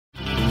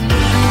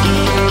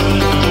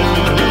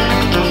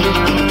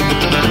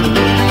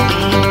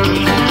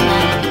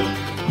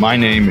My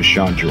name is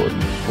Sean Jordan.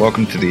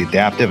 Welcome to the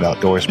Adaptive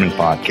Outdoorsman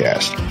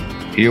Podcast.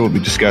 Here we'll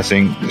be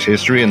discussing the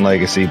history and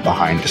legacy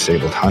behind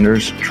disabled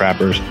hunters,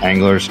 trappers,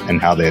 anglers,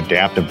 and how they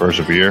adapt and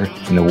persevere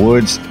in the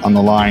woods, on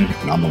the line,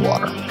 and on the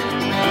water.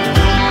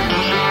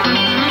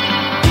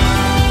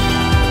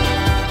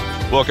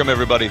 Welcome,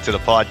 everybody, to the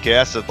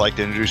podcast. I'd like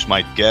to introduce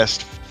my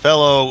guest,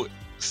 fellow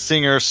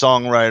singer,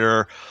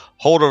 songwriter,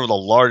 holder of the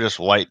largest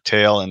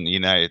whitetail in the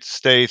United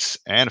States,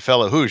 and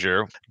fellow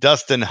Hoosier,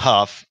 Dustin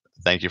Huff.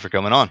 Thank you for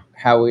coming on.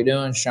 How we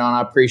doing, Sean?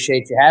 I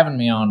appreciate you having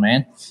me on,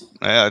 man.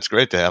 Yeah, it's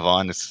great to have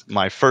on. It's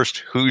my first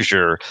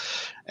Hoosier,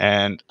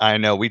 and I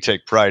know we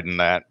take pride in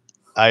that.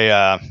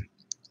 I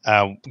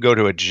go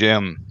to a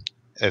gym.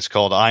 It's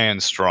called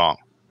Iron Strong,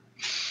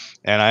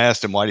 and I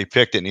asked him why he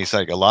picked it, and he's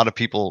like, a lot of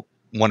people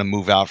want to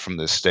move out from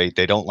this state.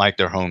 They don't like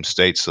their home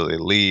state, so they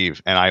leave,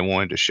 and I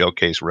wanted to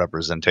showcase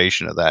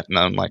representation of that. And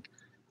I'm like,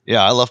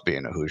 yeah, I love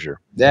being a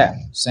Hoosier. Yeah,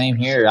 same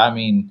here. I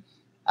mean,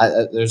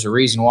 there's a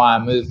reason why I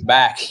moved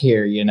back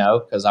here,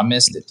 because I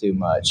missed it too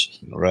much.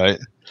 Right.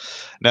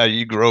 Now,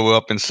 you grew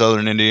up in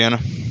southern Indiana?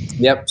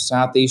 Yep,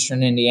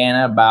 southeastern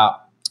Indiana,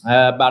 about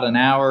an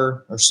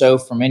hour or so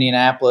from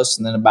Indianapolis,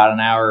 and then about an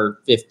hour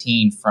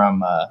 15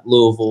 from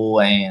Louisville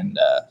and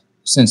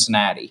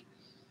Cincinnati.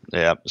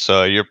 Yeah,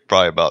 so you're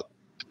probably about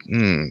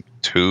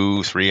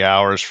 2-3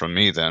 hours from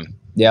me then.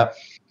 Yep.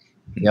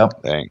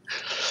 Dang.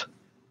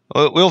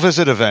 Well, we'll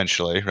visit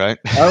eventually, right?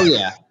 Oh,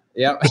 yeah.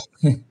 Yep.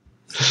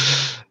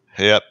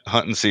 Yep,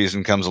 hunting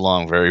season comes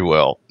along very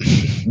well.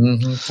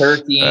 Mm-hmm.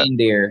 Turkey and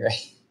deer.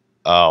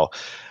 Oh,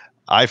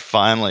 I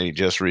finally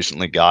just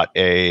recently got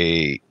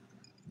a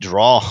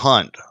draw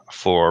hunt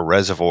for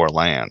reservoir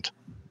land.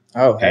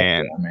 Oh,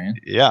 heck yeah, man.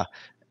 Yeah,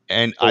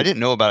 and I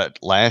didn't know about it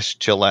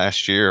till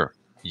last year.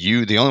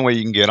 The only way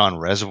you can get on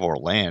reservoir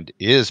land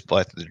is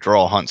by the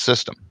draw hunt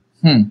system.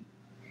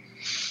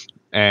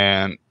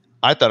 And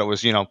I thought it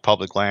was,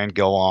 public land,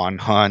 go on,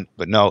 hunt,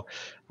 but no,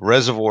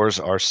 reservoirs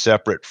are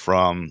separate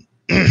from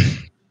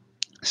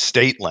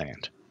state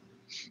land,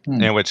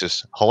 and which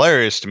is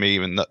hilarious to me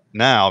even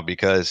now,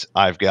 because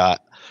I've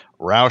got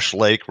Roush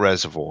Lake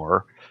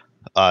Reservoir,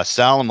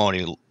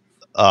 Salamone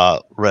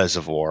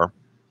Reservoir,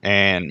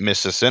 and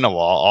Mississinawa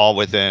all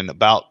within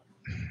about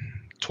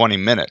 20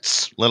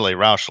 minutes. Literally,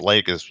 Roush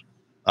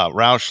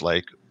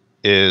Lake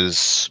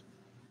is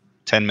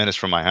 10 minutes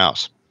from my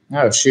house.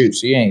 Oh, shoot.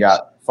 So you ain't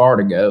got far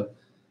to go.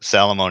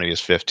 Salamone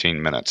is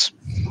 15 minutes.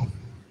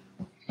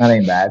 That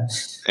ain't bad.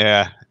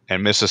 Yeah.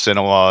 And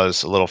Mississinawa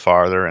is a little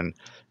farther, and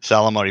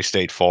Salamone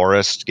State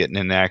Forest, getting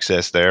in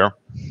access there,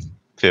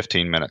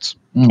 15 minutes,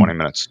 20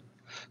 minutes.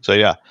 So,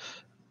 yeah,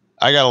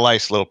 I got a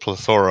nice little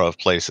plethora of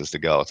places to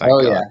go. Thank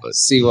God. Yeah. But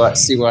see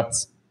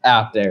what's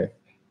out there.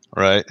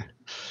 Right.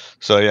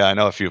 So, yeah, I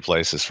know a few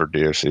places for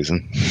deer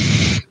season.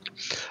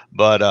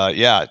 But,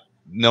 yeah,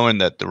 knowing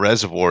that the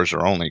reservoirs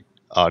are only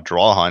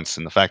draw hunts,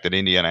 and the fact that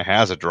Indiana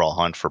has a draw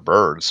hunt for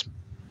birds,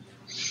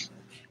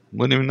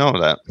 wouldn't even know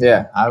that.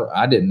 Yeah,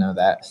 I didn't know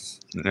that.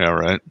 Yeah,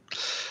 right.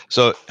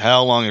 So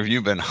how long have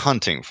you been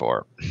hunting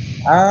for?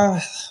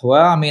 Well,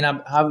 I mean,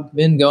 I've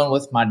been going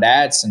with my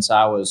dad since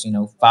I was,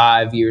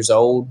 5 years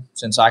old,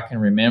 since I can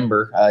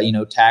remember,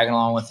 tagging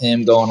along with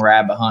him, going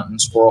rabbit hunting,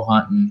 squirrel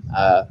hunting,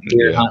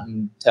 deer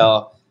hunting,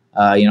 till,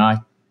 I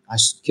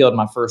killed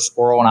my first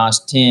squirrel when I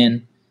was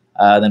 10,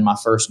 then my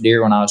first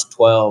deer when I was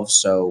 12.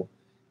 So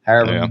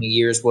however many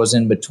years was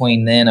in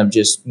between then of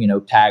just,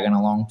 tagging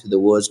along to the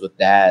woods with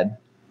dad.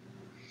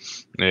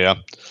 Yeah.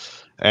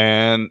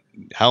 And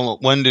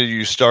when did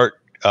you start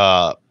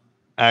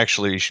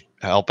actually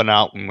helping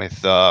out with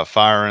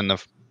firing the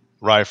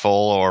rifle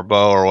or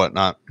bow or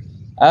whatnot?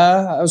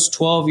 I was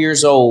 12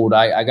 years old.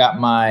 I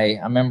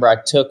remember I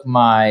took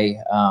my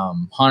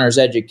hunter's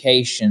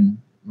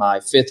education my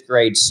 5th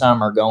grade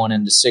summer going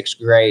into 6th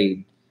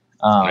grade.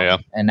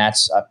 And I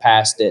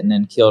passed it and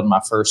then killed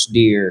my first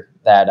deer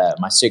that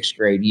my 6th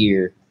grade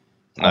year.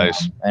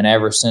 Nice. And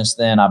ever since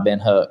then, I've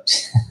been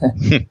hooked.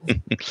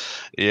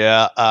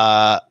 Yeah.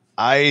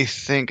 I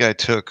think I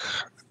took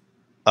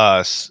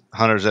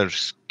hunter's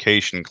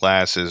education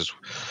classes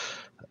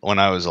when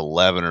I was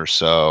 11 or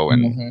so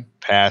and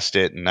passed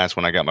it. And that's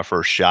when I got my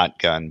first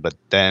shotgun, but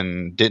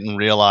then didn't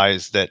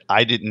realize that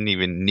I didn't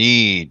even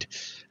need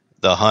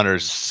the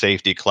hunter's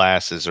safety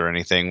classes or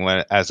anything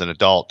as an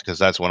adult, because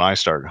that's when I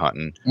started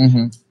hunting,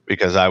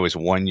 because I was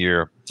 1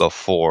 year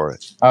before.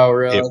 Oh,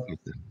 really?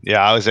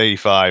 I was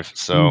 85.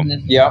 So,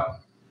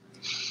 Yep.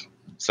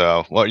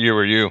 So what year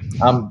were you?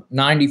 I'm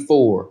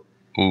 94.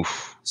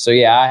 Oof. So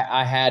yeah,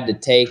 I had to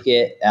take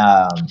it.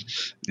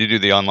 You do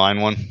the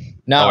online one?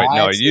 No,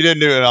 you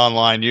didn't do it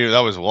online. That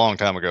was a long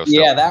time ago.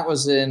 Yeah, that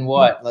was in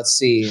what? Let's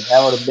see.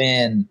 That would have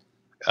been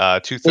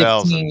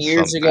 2000 15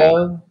 years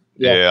ago.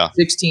 Yeah,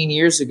 16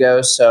 years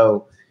ago.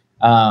 So,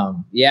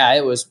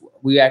 it was.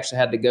 We actually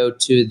had to go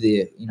to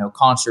the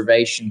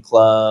conservation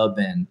club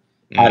and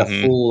had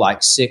a full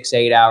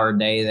 6-8 hour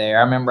day there.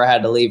 I remember I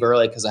had to leave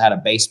early because I had a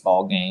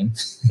baseball game,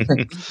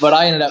 but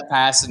I ended up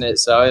passing it,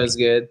 so it was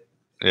good.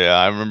 Yeah,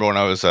 I remember when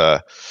I was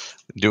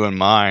doing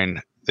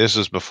mine. This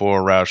was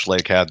before Roush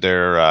Lake had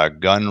their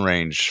gun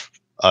range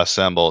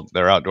assembled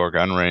their outdoor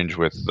gun range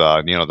with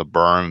the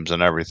berms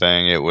and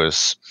everything. It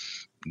was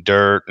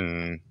dirt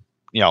and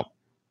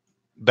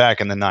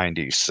back in the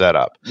 90s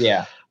setup.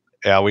 Yeah.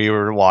 Yeah, we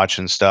were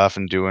watching stuff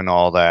and doing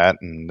all that,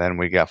 and then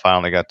we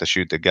finally got to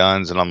shoot the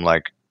guns, and I'm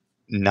like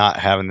not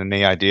having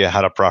any idea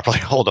how to properly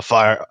hold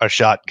a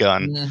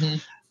shotgun. Mm-hmm.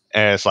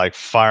 And it's like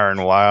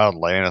firing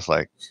wildly, and it's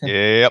like,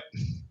 yep.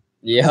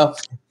 Yep.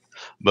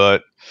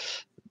 But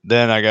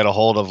then I got a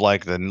hold of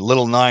like the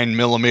little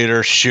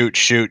 9mm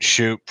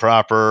shoot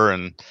proper,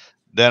 and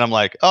then I'm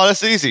like, oh,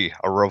 that's easy.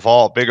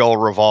 Big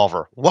old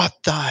revolver. What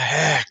the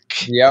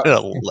heck? Yep.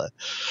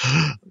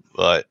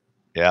 But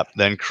yeah,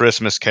 then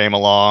Christmas came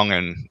along,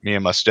 and me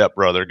and my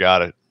stepbrother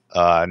got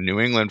a New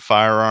England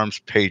Firearms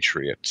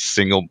Patriot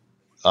single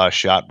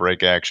shot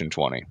break action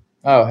 20.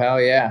 Oh,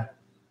 hell yeah.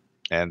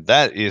 And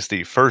that is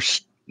the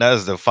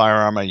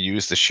firearm I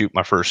used to shoot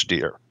my first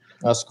deer.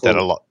 That's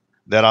cool.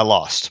 That I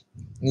lost.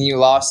 You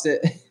lost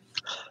it?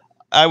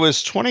 I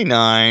was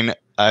 29.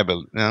 I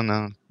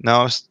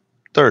was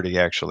 30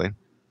 actually.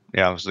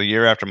 Yeah, it was the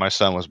year after my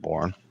son was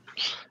born.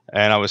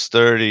 And I was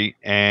 30,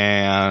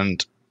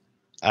 and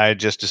I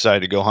just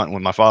decided to go hunting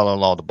with my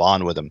father-in-law to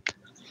bond with him.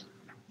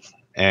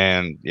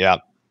 And yeah,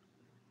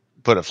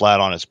 put it flat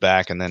on its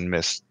back, and then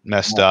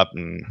messed up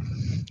and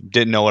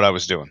didn't know what I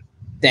was doing.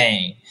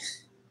 Dang.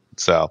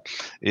 So,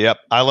 yep,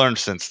 I learned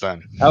since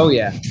then. Oh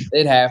yeah,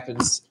 it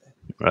happens.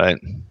 Right.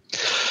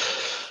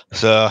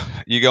 So,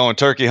 you going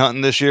turkey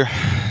hunting this year?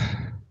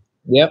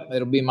 Yep,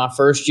 it'll be my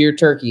first year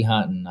turkey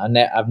hunting.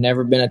 I've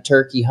never been a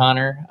turkey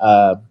hunter.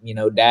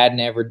 Dad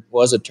never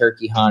was a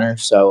turkey hunter,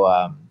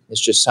 so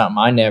it's just something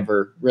I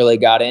never really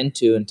got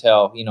into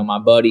until my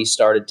buddies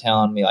started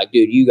telling me, like,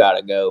 dude, you got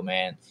to go,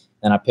 man.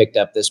 Then I picked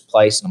up this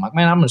place, and I'm like,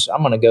 man,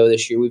 I'm gonna go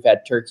this year. We've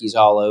had turkeys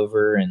all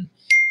over, and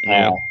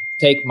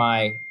take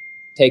my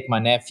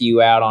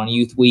nephew out on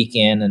youth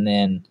weekend, and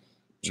then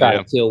try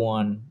to kill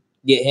one.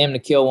 Get him to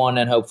kill one,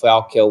 and hopefully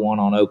I'll kill one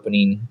on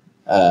opening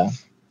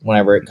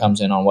whenever it comes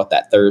in on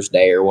that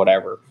Thursday or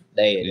whatever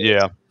day it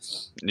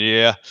is.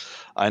 Yeah.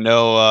 I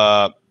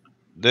know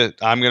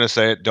I'm going to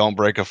say it, don't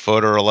break a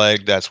foot or a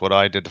leg. That's what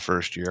I did the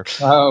first year.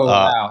 Oh,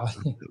 wow.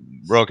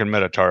 Broken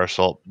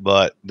metatarsal.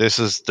 But this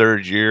is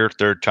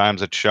third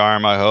time's a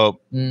charm, I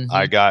hope. Mm-hmm.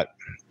 I got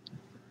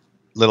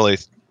literally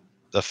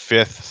the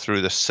 5th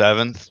through the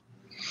 7th.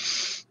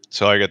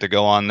 So I get to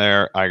go on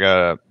there.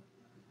 I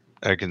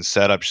can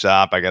set up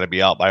shop. I got to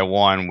be out by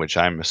 1, which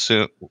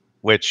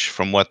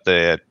from what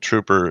the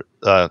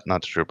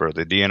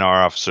the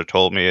DNR officer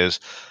told me is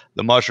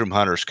the mushroom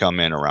hunters come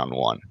in around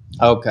 1.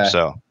 Okay.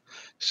 So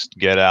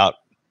get out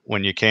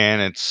when you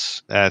can.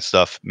 That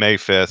stuff May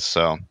 5th.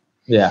 So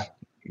yeah,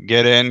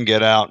 get in,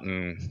 get out,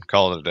 and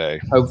call it a day.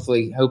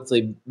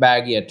 Hopefully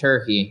bag you a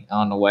turkey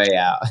on the way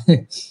out.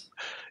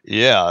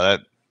 Yeah,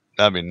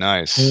 that'd be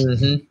nice.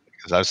 Mm-hmm.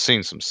 Because I've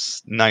seen some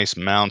nice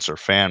mounts or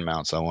fan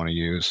mounts I want to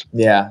use.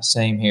 Yeah,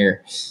 same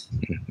here.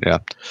 Yeah.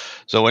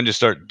 So when did you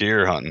start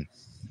deer hunting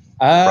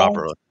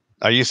properly?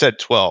 You said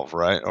 12,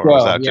 right? Or 12,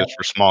 was that just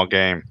for small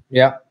game?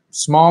 Yeah,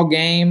 small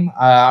game.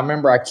 I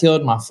remember I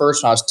killed my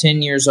first when I was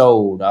 10 years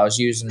old. I was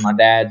using my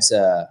dad's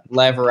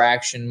lever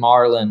action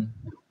Marlin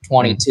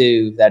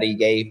 22 that he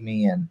gave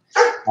me, and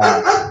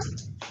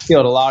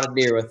killed a lot of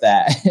deer with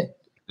that.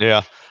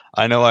 Yeah.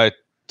 I know I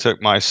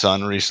took my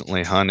son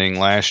recently hunting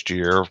last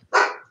year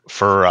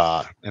for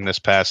in this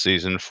past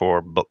season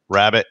for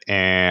rabbit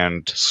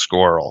and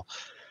squirrel,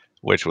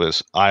 which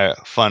was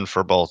fun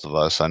for both of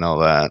us. I know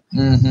that.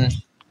 Mm-hmm.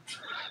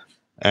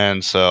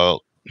 And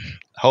so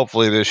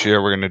hopefully this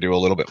year we're going to do a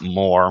little bit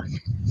more.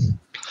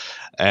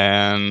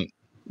 And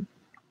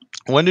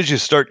when did you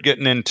start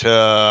getting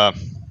into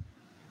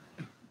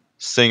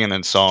singing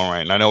and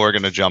songwriting? I know we're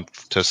going to jump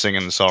to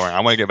singing and songwriting.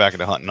 I want to get back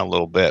into hunting a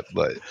little bit,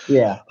 but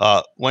yeah.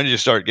 When did you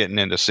start getting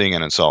into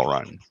singing and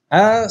songwriting?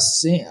 I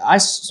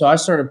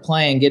started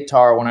playing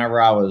guitar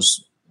whenever I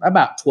was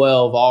about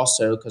 12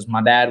 also, because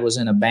my dad was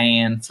in a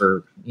band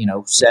for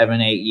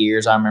 7-8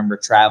 years. I remember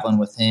traveling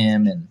with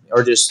him,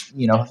 or just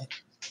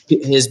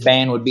his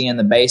band would be in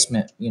the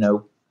basement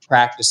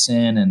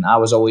practicing, and I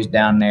was always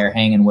down there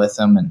hanging with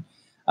them. And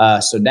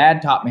so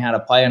dad taught me how to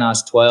play when I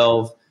was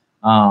 12.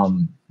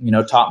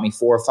 Taught me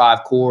 4 or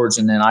 5 chords,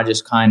 and then I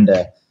just kind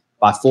of,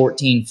 by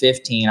 14,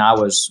 15, I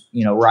was,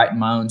 writing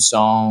my own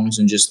songs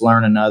and just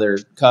learning other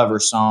cover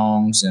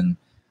songs. And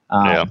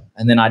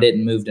then I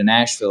didn't move to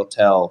Nashville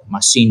till my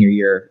senior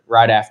year,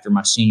 right after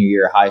my senior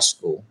year of high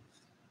school.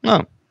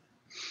 Oh,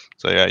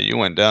 so yeah, you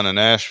went down to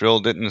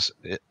Nashville,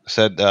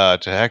 said to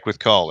heck with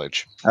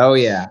college. Oh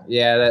yeah.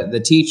 Yeah. The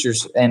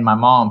teachers and my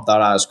mom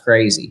thought I was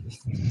crazy.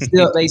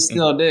 They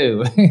still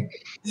do.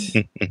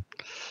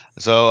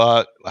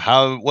 So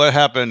what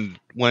happened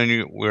when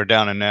you were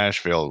down in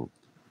Nashville?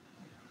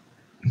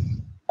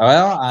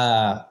 Well,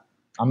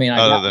 I mean,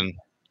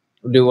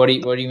 what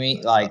do you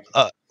mean?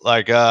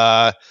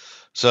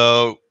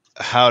 So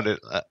how did,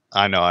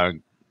 I know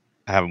I'm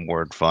having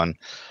word fun.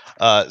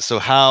 So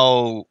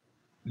how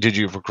did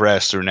you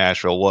progress through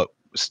Nashville? What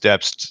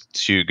steps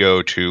to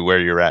go to where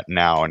you're at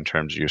now in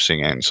terms of your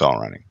singing and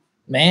songwriting?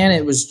 Man,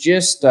 it was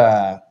just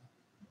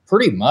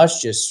pretty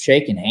much just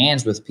shaking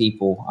hands with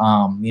people.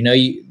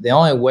 The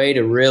only way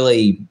to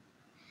really,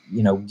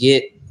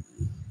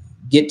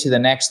 get to the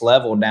next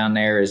level down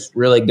there is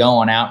really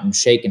going out and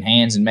shaking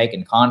hands and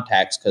making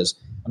contacts. Because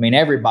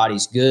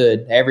everybody's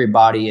good.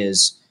 Everybody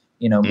is,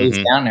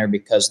 moved down there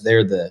because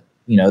they're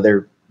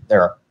they're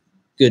a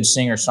good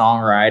singer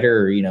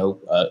songwriter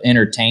or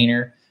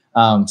entertainer.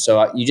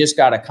 So you just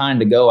got to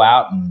kind of go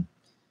out and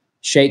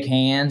shake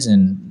hands,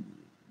 and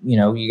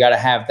you got to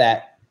have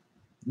that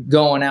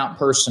going out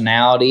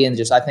personality, and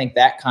just I think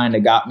that kind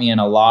of got me in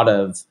a lot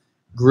of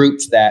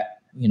groups that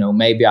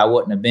maybe I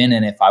wouldn't have been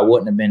in if I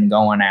wouldn't have been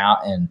going out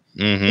and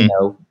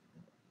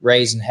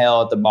raising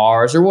hell at the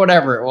bars or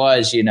whatever it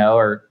was,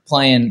 or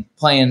playing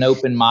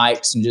open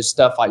mics and just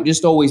stuff like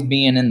just always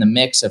being in the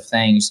mix of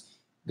things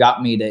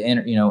got me to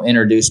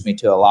introduce me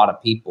to a lot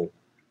of people.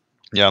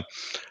 Yeah.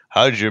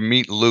 How did you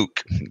meet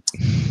Luke?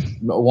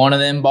 One of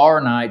them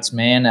bar nights,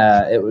 man.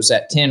 It was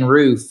at Tin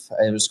Roof.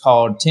 It was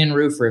called Tin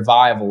Roof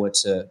Revival.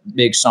 It's a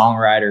big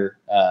songwriter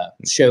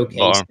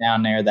showcase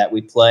down there that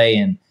we play.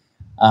 And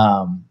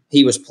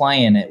he was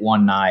playing it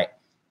one night.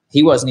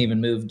 He wasn't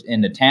even moved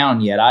into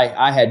town yet.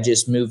 I had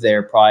just moved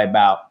there probably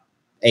about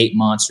 8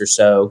 months or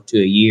so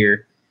to a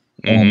year.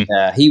 And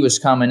he was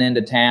coming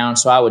into town,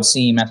 so I would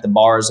see him at the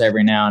bars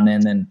every now and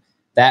then. Then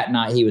that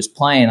night he was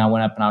playing, I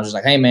went up and I was just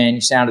like, "Hey, man,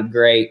 you sounded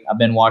great. I've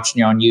been watching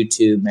you on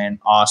YouTube, man.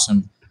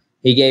 Awesome."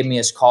 He gave me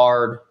his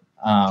card.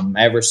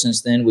 Ever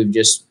since then, we've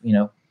just,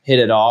 hit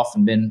it off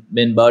and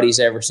been buddies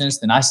ever since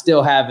then. I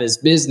still have his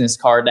business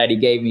card that he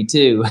gave me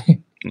too.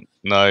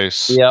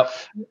 Nice. Yep.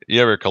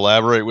 You ever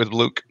collaborate with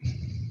Luke?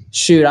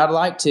 Shoot, I'd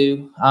like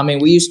to.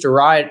 We used to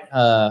write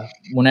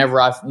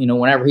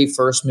whenever he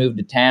first moved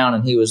to town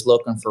and he was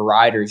looking for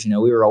writers,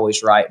 we were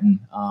always writing.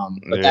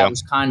 But that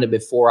was kind of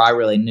before I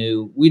really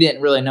knew. We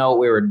didn't really know what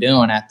we were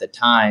doing at the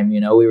time.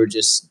 We were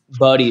just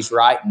buddies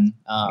writing.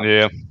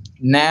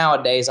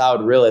 Nowadays, I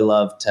would really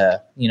love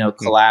to,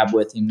 collab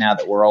with him now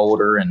that we're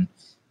older and,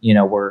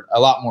 we're a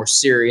lot more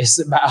serious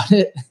about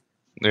it.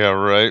 Yeah,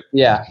 right.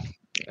 Yeah.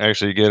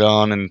 Actually get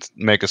on and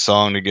make a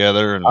song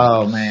together. And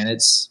oh, man,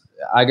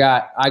 I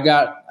got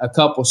a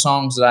couple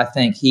songs that I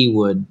think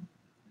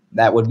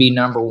that would be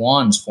number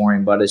ones for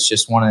him, but it's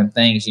just one of them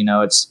things,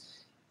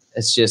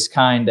 it's just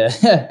kind of,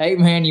 hey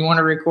man, you want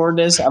to record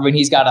this?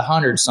 He's got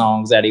 100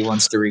 songs that he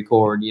wants to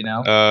record,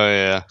 Oh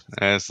yeah.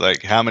 And it's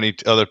like, how many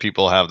other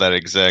people have that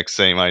exact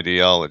same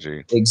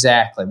ideology?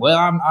 Exactly.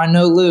 Well, I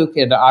know Luke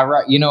and I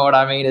write, you know what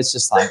I mean? It's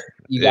just like,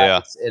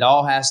 it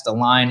all has to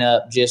line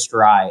up just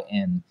right.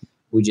 And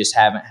we just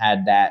haven't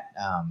had that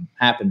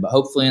happen, but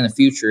hopefully in the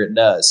future it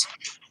does.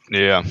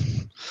 Yeah.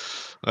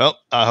 Well,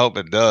 I hope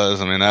it does.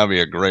 That'd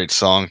be a great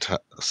song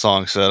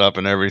setup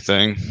and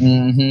everything.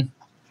 Mm-hmm.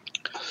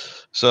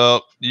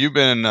 So you've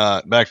been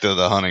back to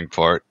the hunting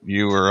part.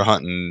 You were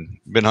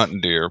been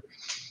hunting deer.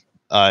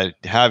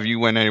 Have you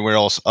went anywhere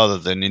else other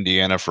than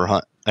Indiana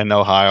and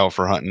Ohio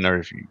for hunting, or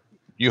if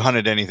you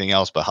hunted anything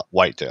else but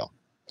whitetail?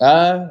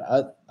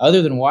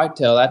 Other than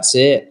whitetail, that's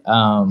it.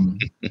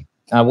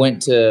 I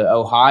went to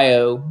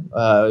Ohio. It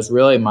was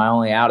really my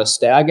only out of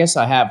state. I guess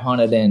I have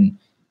hunted in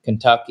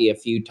Kentucky a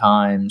few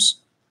times.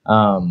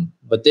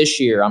 But this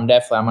year I'm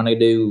going to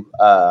do,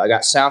 I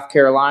got South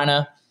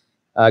Carolina.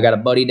 I got a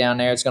buddy down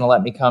there that's going to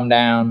let me come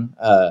down,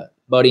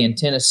 buddy in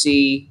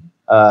Tennessee,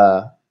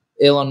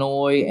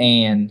 Illinois,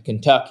 and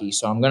Kentucky.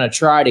 So I'm going to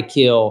try to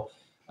kill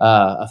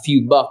a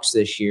few bucks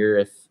this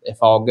year if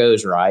all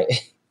goes right.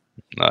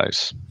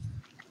 Nice.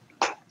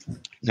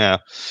 Yeah.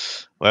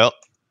 Well,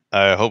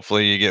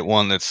 hopefully you get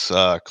one that's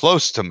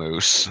close to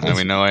moose.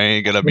 No, I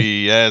ain't going to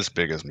be as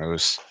big as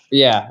moose.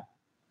 Yeah.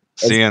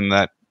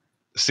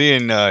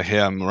 Seeing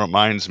him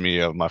reminds me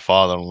of my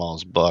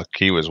father-in-law's buck.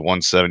 He was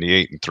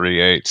 178 and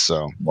 3/8.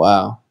 So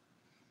wow.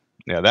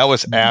 Yeah, that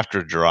was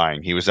after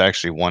drying. He was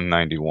actually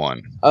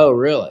 191. Oh,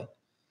 really?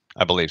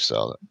 I believe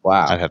so.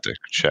 Wow. I'd have to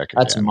check.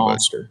 That's a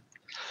monster.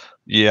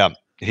 Yeah,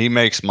 he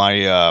makes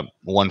my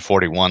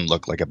 141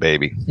 look like a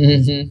baby.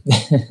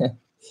 Mm-hmm.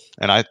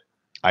 And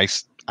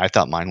I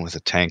thought mine was a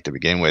tank to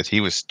begin with. He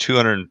was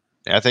 200.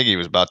 I think he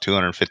was about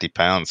 250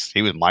 pounds.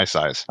 He was my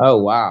size. Oh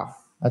wow,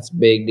 that's a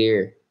big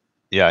deer.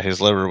 Yeah,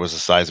 his liver was the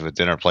size of a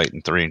dinner plate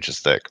and 3 inches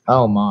thick.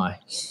 Oh my.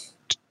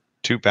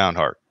 2-pound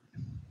heart.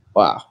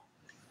 Wow.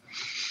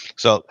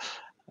 So,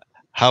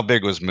 how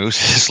big was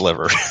Moose's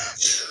liver?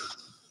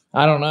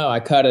 I don't know.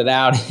 I cut it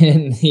out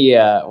in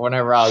the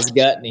whenever I was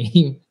gutting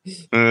him.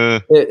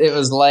 It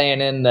was laying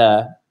in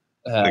the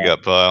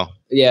gut pile.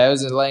 Yeah, it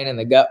was laying in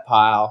the gut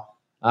pile.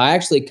 I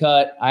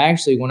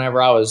actually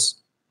whenever I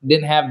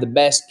didn't have the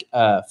best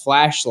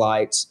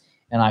flashlights,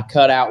 and I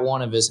cut out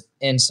one of his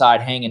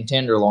inside hanging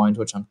tenderloins,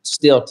 which I'm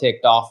still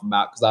ticked off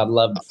about because I'd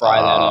love to fry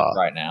that up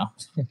right now.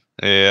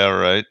 Yeah,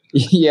 right.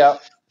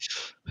 Yep.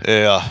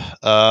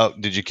 Yeah.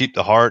 Did you keep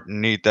the heart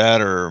and eat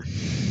that, or?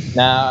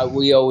 Nah,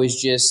 we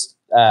always just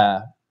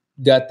gut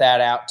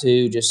that out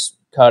too. Just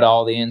cut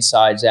all the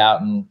insides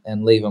out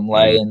and leave them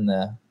lay in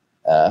the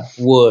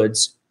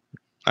woods.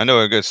 I know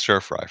a good stir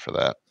fry for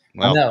that.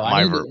 Well,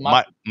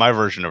 know. my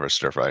version of a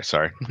stir fry.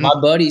 Sorry. My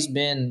buddy's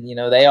been,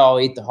 they all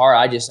eat the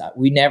heart.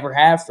 We never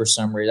have for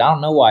some reason. I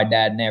don't know why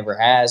Dad never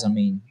has. I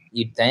mean,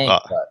 you'd think,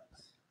 but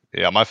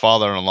yeah, my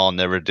father-in-law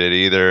never did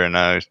either. And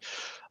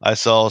I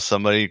saw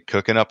somebody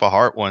cooking up a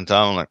heart one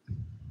time. I'm like,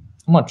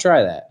 I'm gonna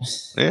try that.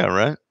 Yeah,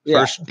 right.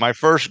 Yeah. My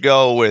first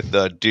go with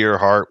deer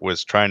heart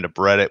was trying to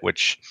bread it,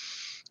 which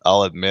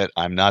I'll admit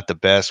I'm not the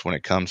best when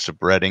it comes to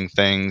breading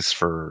things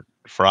for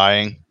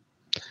frying.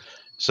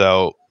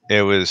 So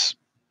it was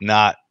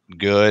not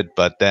good,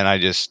 but then I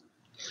just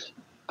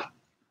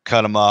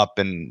cut them up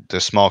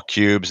into small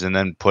cubes and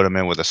then put them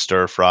in with a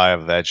stir fry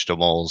of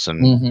vegetables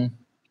and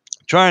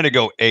trying to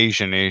go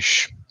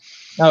Asian-ish.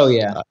 Oh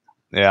yeah.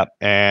 Yeah.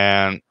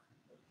 And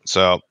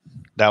so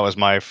that was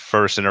my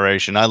first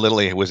iteration. I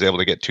literally was able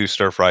to get 2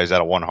 stir fries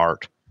out of one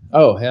heart.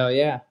 Oh, hell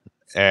yeah.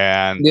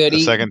 And Good the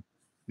eating.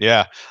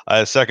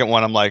 second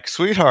one, I'm like,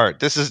 sweetheart,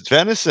 this is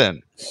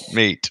venison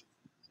meat.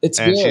 It's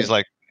And good. she's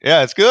like,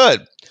 yeah, it's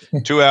good.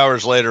 2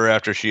 hours later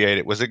after she ate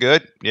it, was it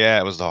good? Yeah,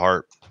 it was the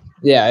heart.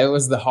 Yeah, it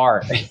was the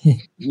heart.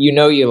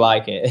 You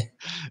like it.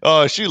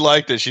 Oh, she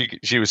liked it.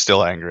 She was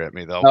still angry at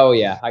me though. Oh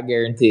yeah, I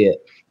guarantee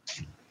it.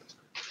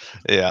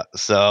 Yeah,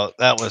 so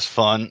that was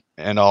fun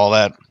and all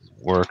that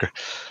work.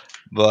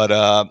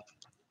 But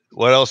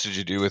what else did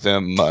you do with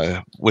him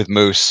with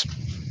Moose?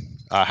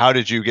 How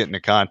did you get into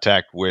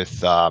contact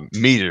with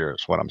Meat Eater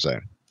is what I'm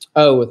saying.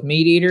 Oh, with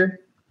Meat Eater?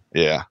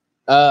 Yeah.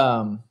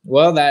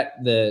 Well,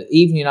 the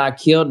evening I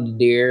killed the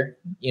deer,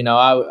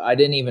 I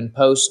didn't even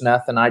post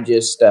nothing. I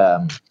just,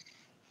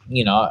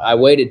 I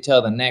waited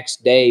till the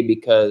next day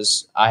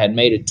because I had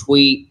made a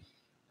tweet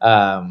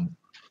that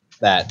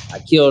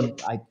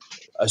I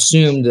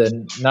assumed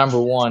the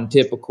number one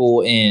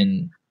typical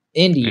in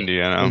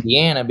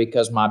Indiana,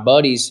 because my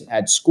buddies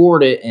had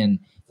scored it and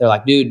they're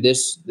like, dude,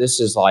 this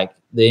is like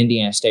the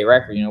Indiana state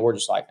record. We're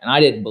just like, and I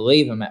didn't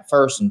believe them at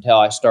first until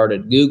I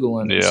started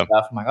Googling and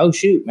stuff. I'm like, oh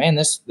shoot, man,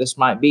 this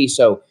might be.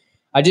 So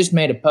I just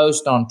made a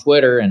post on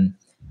Twitter and,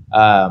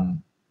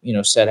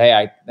 said, hey,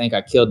 I think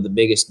I killed the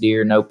biggest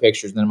deer, no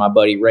pictures. And then my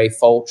buddy Ray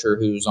Fulcher,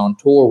 who's on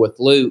tour with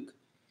Luke,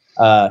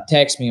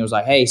 texted me and was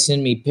like, hey,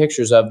 send me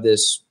pictures of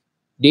this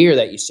deer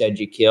that you said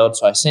you killed.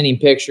 So I sent him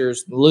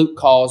pictures. Luke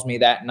calls me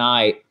that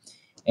night.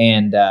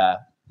 And,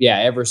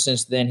 ever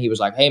since then, he was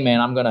like, hey,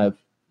 man, I'm going to,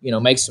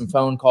 make some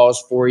phone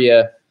calls for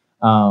you.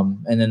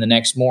 And then the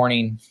next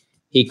morning,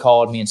 he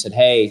called me and said,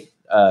 hey,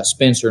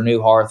 Spencer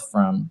Newharth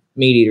from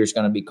Meat Eater is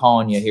going to be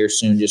calling you here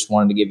soon. Just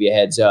wanted to give you a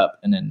heads up.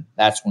 And then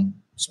that's when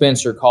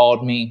Spencer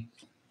called me.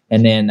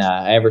 And then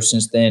ever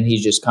since then,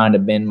 he's just kind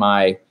of been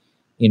my,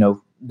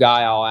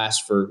 guy I'll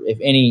ask for if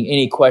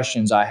any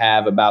questions I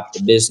have about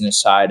the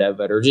business side of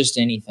it or just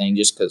anything,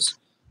 just because,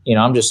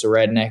 I'm just a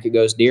redneck who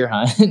goes deer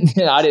hunting.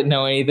 I didn't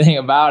know anything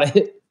about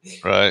it.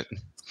 Right.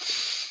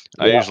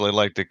 I usually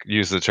like to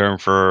use the term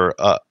for,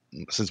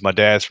 since my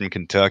dad's from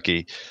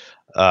Kentucky,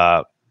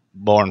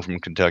 born from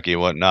Kentucky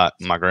and whatnot,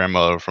 my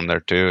grandmother from there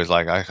too, is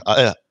like,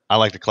 I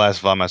like to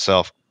classify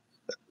myself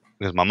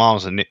because my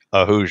mom's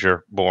a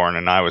Hoosier born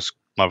and my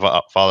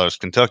father's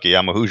Kentucky.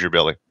 I'm a Hoosier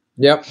Billy.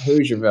 Yep,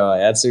 Hoosier Billy.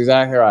 That's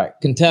exactly right.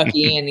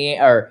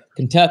 Kentuckiana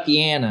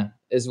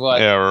is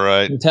what. Yeah,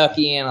 right.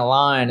 Kentuckiana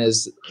line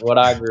is what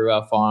I grew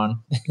up on.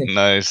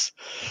 Nice,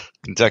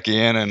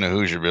 Kentuckiana and the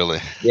Hoosier Billy.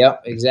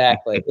 Yep,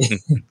 exactly.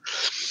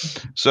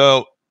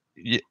 So,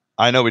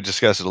 I know we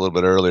discussed it a little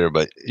bit earlier,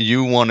 but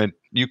you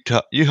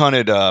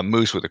hunted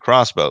moose with a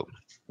crossbow.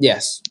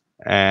 Yes.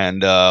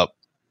 And I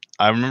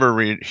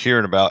remember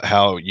hearing about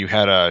how you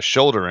had a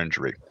shoulder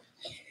injury.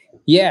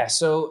 Yeah,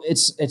 so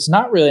it's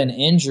not really an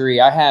injury.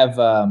 I have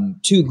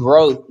 2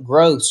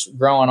 growths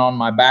growing on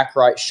my back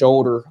right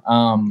shoulder.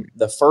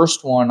 The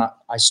first one,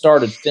 I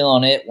started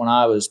feeling it when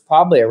I was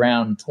probably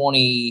around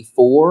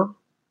 24,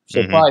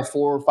 so probably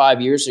 4 or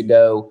 5 years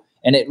ago.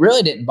 And it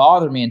really didn't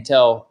bother me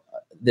until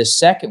the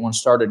second one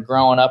started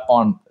growing up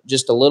on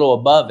just a little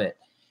above it.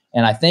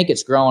 And I think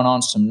it's growing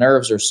on some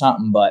nerves or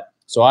something. But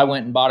so I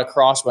went and bought a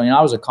crossbow.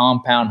 I was a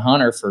compound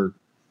hunter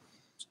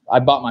I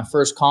bought my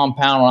first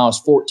compound when I was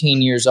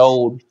 14 years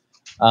old,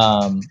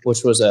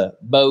 which was a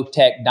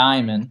Bowtech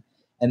Diamond.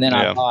 And then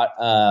I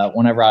bought,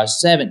 whenever I was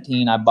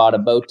 17, I bought a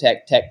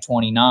Bowtech Tech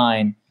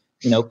 29,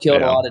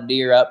 killed a lot of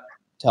deer up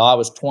till I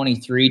was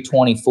 23,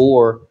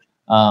 24.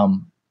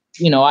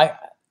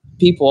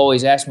 People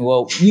always ask me,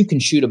 well, you can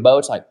shoot a bow.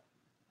 It's like,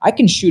 I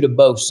can shoot a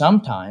bow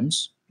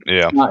sometimes.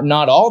 Yeah.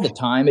 Not all the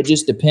time. It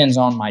just depends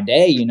on my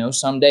day.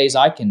 Some days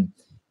I can,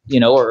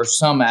 or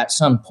at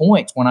some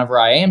points, whenever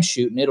I am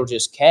shooting, it'll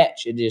just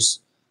catch.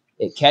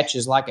 It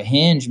catches like a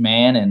hinge,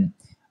 man.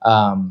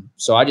 And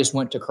so I just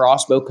went to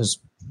crossbow because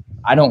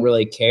I don't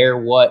really care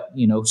what,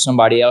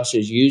 somebody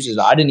else's uses.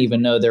 I didn't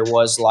even know there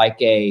was like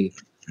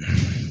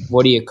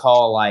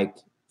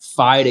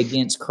fight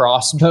against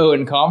crossbow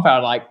and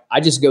compound. Like I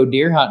just go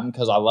deer hunting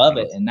because I love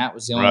it. And that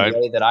was the only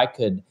way that I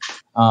could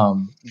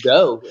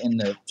go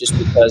just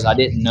because I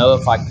didn't know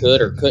if I could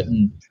or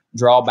couldn't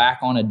draw back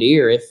on a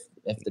deer if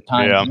the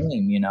time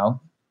came,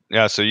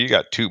 Yeah, so you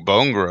got 2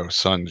 bone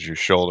growths on your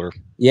shoulder.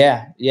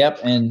 Yeah, yep.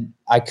 And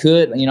I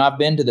could, I've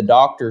been to the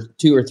doctor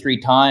 2 or 3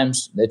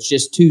 times. It's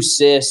just 2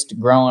 cysts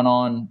growing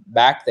on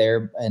back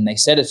there, and they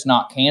said it's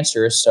not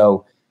cancerous.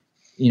 So,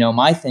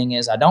 my thing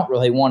is I don't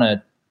really want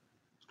to.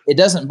 It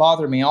doesn't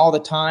bother me all the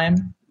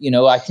time.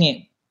 I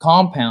can't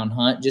compound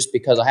hunt just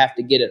because I have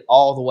to get it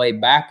all the way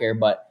back there.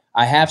 But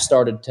I have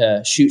started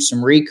to shoot some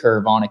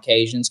recurve on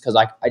occasions because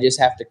I just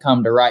have to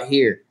come to right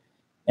here,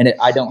 and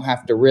I don't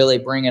have to really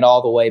bring it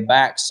all the way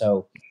back.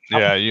 So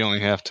yeah, you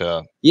only have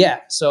to. Yeah,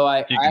 so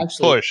I can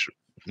actually push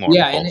more.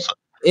 Yeah, and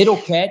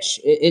it'll catch.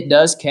 It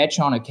does catch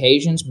on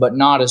occasions, but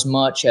not as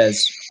much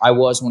as I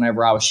was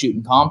whenever I was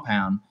shooting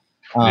compound.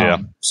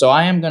 So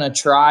I am going to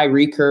try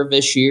recurve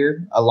this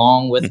year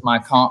along with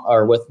my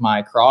with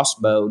my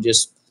crossbow.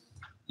 Just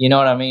you know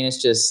what I mean?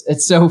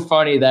 It's so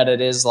funny that it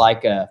is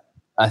like a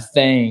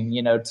thing,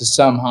 to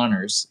some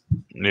hunters.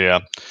 Yeah.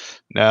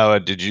 Now,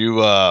 did you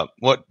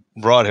what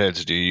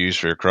broadheads do you use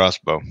for your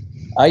crossbow?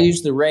 I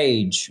use the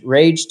Rage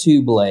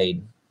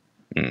 2-blade.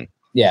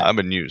 Yeah. I've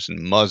been using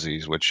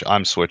Muzzies, which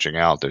I'm switching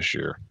out this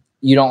year.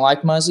 You don't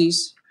like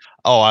Muzzies?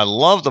 Oh, I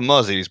love the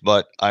Muzzies,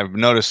 but I've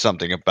noticed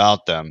something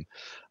about them.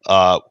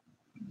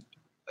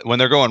 When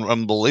they're going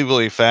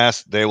unbelievably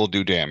fast, they will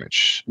do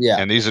damage. Yeah.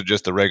 And these are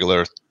just the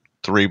regular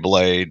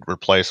 3-blade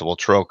replaceable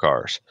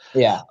trocars.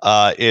 Yeah.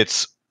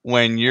 It's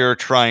when you're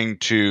trying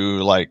to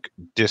like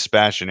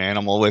dispatch an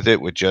animal with it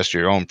with just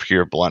your own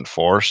pure blunt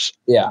force.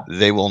 Yeah.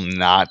 They will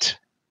not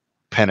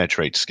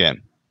penetrate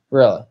skin.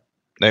 Really?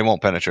 They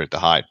won't penetrate the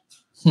hide.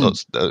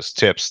 Those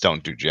tips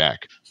don't do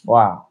jack.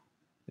 Wow.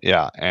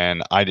 Yeah,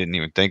 and I didn't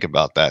even think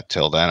about that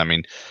till then. I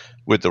mean,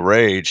 with the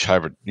Rage,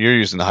 you're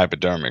using the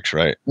hypodermics,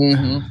 right?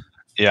 Mm-hmm.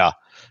 Yeah.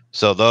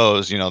 So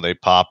those, they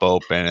pop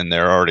open and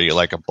they're already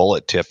like a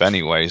bullet tip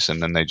anyways,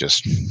 and then they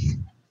just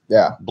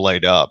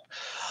blade up.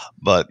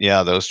 But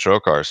yeah, those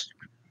trocars,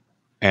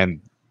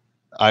 and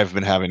I've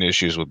been having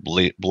issues with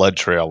blood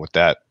trail with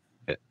that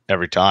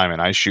every time,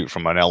 and I shoot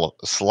from a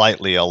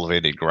slightly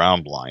elevated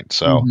ground blind,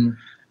 so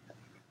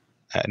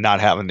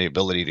not having the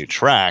ability to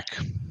track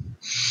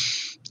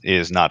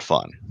is not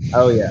fun.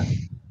 Oh yeah.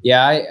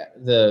 Yeah,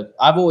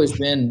 I've always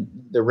been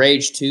the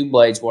Rage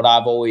 2-blades. What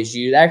I've always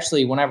used.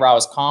 Actually, whenever I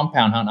was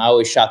compound hunting, I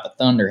always shot the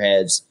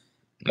Thunderheads.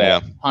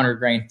 100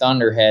 grain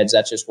Thunderheads.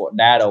 That's just what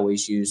Dad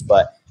always used.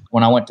 But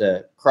when I went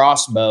to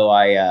crossbow,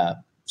 I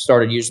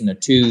started using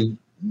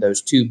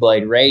those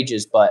 2-blade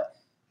Rages. But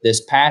this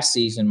past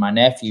season, my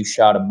nephew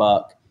shot a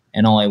buck,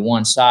 and only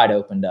one side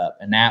opened up,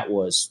 and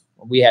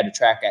we had to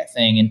track that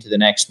thing into the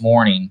next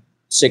morning,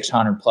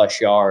 600 plus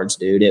yards,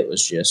 dude. It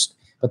was just.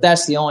 But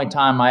that's the only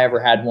time I ever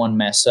had one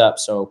mess up.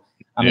 So,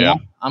 I'm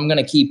going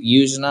to keep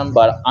using them,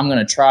 but I'm going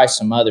to try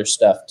some other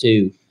stuff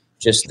too,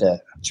 just to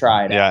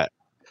try it out. Yeah,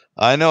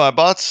 I know. I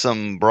bought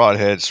some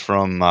broadheads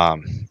from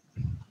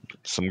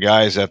some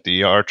guys at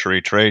the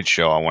archery trade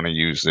show I want to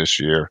use this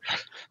year.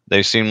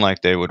 They seem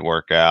like they would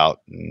work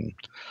out. And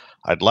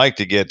I'd like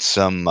to get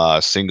some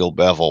single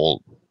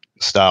bevel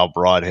style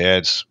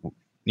broadheads,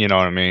 you know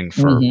what I mean,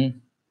 for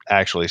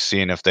actually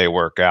seeing if they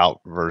work out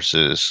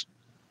versus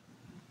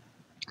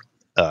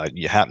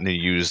you happen to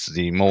use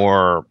the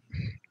more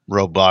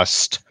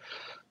robust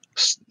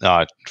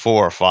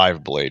 4 or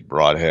 5 blade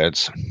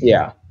broadheads.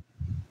 Yeah.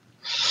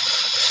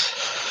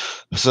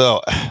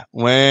 So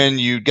when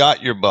you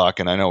got your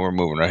buck, and I know we're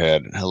moving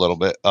ahead a little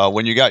bit,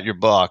 when you got your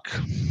buck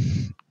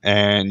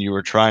and you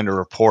were trying to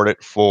report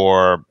it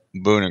for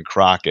Boone and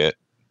Crockett,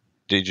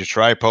 did you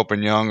try Pope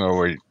and Young, or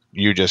were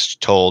you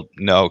just told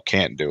no,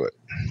 can't do it?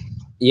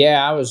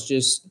 Yeah, I was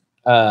just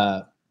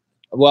I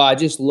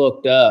just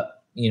looked up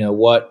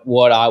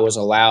what I was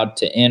allowed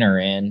to enter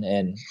in,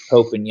 and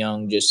Pope and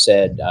Young just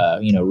said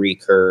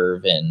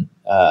recurve and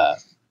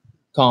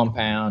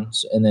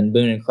compounds, and then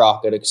Boone and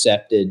Crockett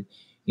accepted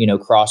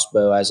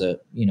crossbow as a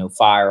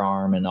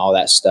firearm and all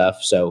that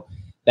stuff. So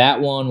that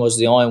one was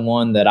the only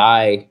one that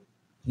I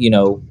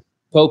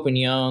Pope and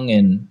Young,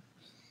 and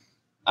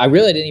I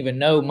really didn't even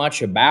know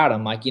much about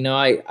them. Like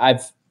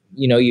I've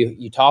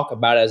you talk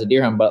about it as a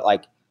deer hunt, but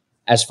like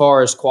as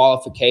far as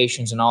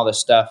qualifications and all this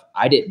stuff,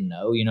 I didn't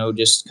know,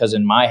 just because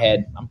in my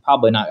head, I'm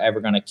probably not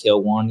ever going to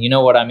kill one. You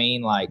know what I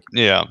mean? Like,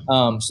 yeah.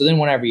 So then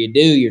whenever you do,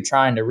 you're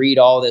trying to read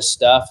all this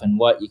stuff and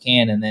what you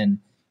can. And then,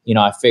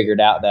 I figured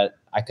out that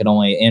I could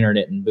only enter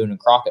it in Boone and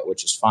Crockett,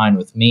 which is fine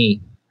with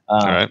me.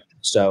 All right.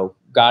 So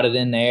got it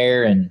in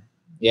there, and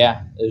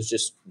yeah,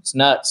 it's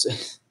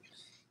nuts.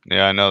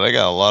 Yeah, I know they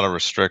got a lot of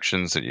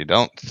restrictions that you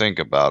don't think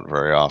about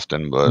very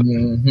often, but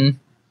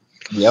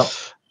Yep.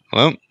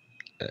 Well,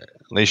 at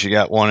least you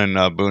got one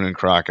in Boone and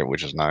Crockett,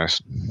 which is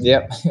nice.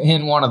 Yep,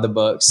 in one of the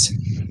books.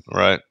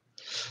 Right.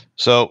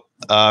 So,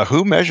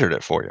 who measured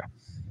it for you?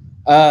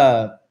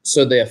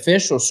 So the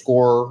official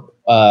scorer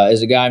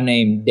is a guy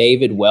named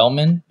David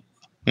Wellman.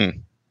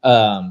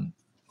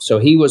 So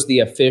he was the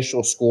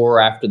official scorer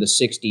after the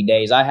 60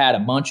 days. I had a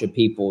bunch of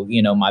people,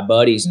 my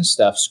buddies and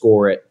stuff,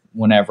 score it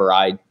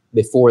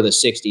before the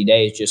 60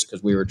 days, just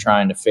because we were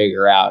trying to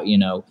figure out,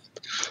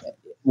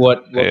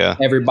 what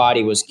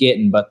everybody was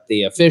getting. But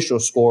the official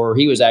score,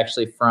 he was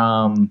actually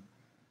from,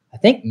 I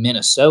think,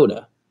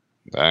 Minnesota.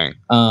 Dang.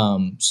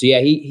 So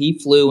yeah, he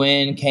flew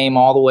in, came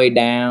all the way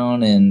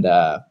down, and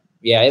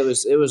yeah, it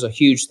was a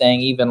huge thing.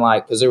 Even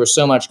like because there was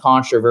so much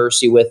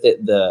controversy with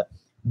it, the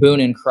Boone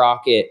and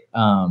Crockett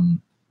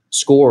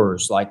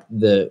scores, like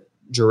the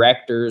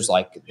directors,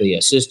 like the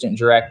assistant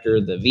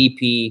director, the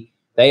VP,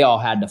 they all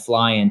had to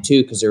fly in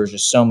too because there was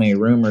just so many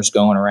rumors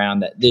going around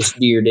that this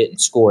deer didn't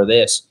score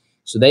this.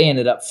 So they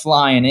ended up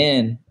flying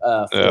in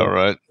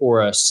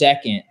for a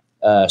second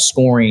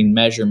scoring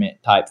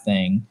measurement type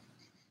thing.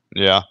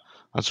 Yeah.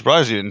 I'm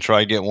surprised you didn't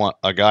try to get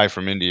a guy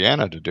from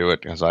Indiana to do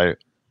it because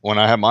when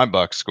I had my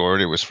buck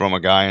scored, it was from a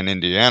guy in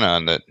Indiana,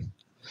 and that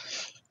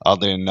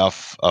oddly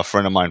enough, a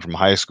friend of mine from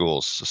high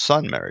school's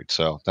son married.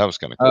 So that was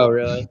kind of cool. Oh,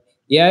 really?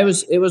 Yeah, it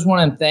was one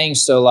of them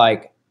things. So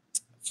like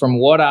from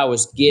what I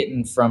was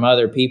getting from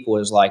other people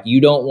is like,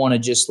 you don't want to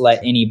just let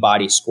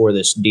anybody score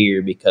this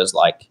deer because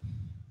like,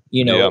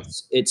 you know,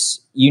 it's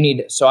you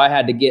need. So I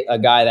had to get a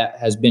guy that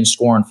has been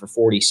scoring for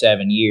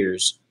 47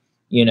 years,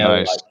 you know,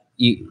 nice. Like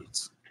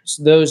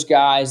those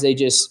guys, they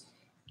just,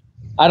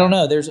 I don't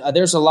know.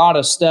 There's a lot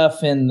of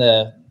stuff in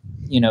the,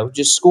 you know,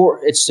 just score.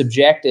 It's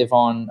subjective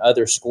on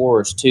other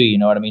scorers too. You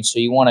know what I mean? So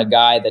you want a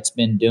guy that's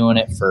been doing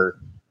it for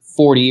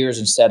 40 years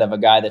instead of a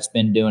guy that's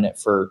been doing it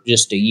for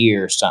just a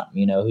year or something,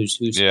 you know,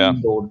 who's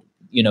handled,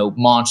 you know,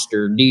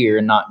 monster deer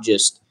and not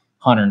just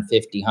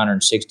 150,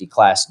 160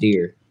 class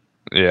deer.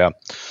 Yeah.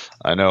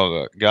 I know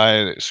the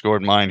guy that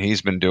scored mine,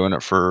 he's been doing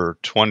it for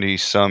 20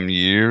 some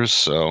years.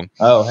 So,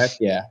 oh, heck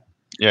yeah.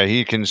 Yeah,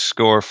 he can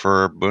score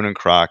for Boone and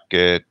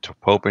Crockett,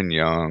 Pope and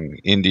Young,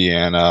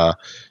 Indiana.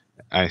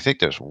 I think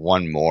there's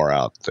one more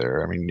out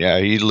there. I mean, yeah,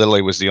 he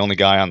literally was the only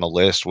guy on the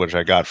list, which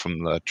I got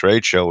from the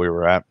trade show we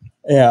were at.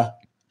 Yeah.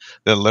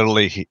 That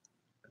literally, he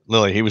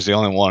was the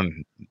only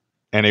one,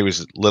 and he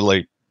was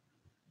literally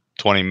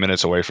 20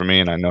 minutes away from me,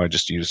 and I know I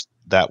just used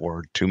that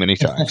word too many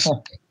times.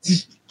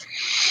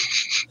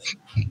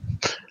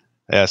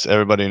 Yes,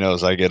 everybody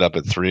knows I get up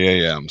at 3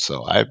 a.m.,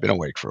 so I've been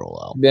awake for a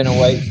while.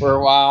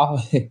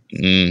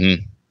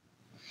 Mm-hmm.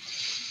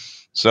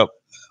 So,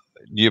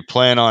 do you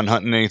plan on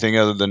hunting anything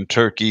other than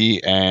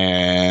turkey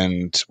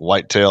and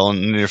whitetail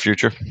in the near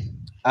future?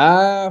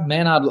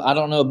 Man, I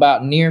don't know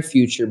about near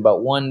future,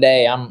 but one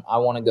day I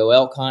want to go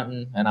elk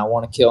hunting and I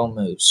want to kill a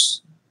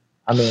moose.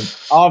 I mean,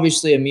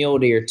 obviously a mule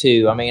deer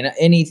too. I mean,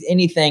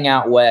 anything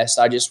out west,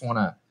 I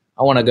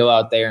want to go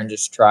out there and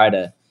just try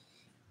to,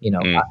 you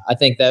know, I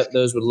think that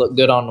those would look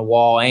good on the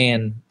wall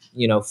and,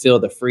 you know, fill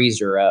the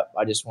freezer up.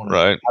 I just want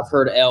to, I've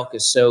heard elk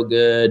is so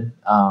good.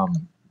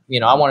 You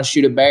know, I want to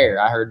shoot a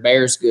bear. I heard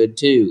bear's good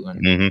too.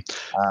 And,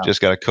 just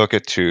got to cook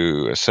it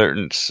to a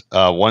certain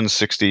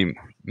 160,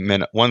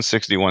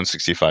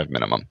 165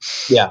 minimum.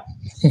 Yeah.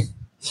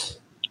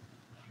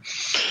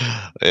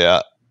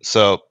 Yeah.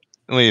 So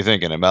what are you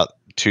thinking about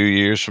 2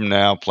 years from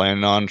now,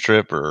 planning on a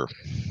trip or?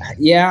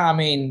 Yeah. I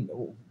mean,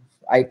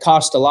 it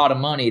cost a lot of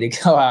money to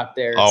go out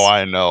there. Oh,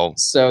 I know.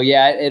 So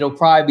yeah, it'll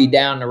probably be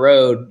down the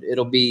road.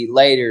 It'll be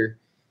later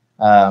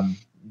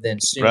than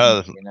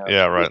sooner. You know?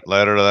 Yeah, right.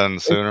 Later than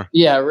sooner.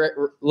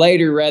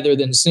 Later rather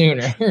than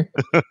sooner.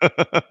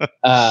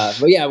 But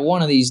yeah,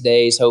 one of these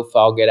days,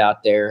 hopefully I'll get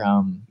out there.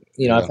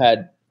 You know, I've had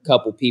a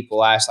couple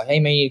people ask like, "Hey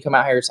man, you come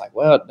out here?" It's like,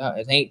 well,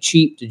 it ain't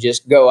cheap to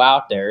just go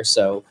out there.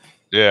 So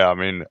yeah, I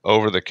mean,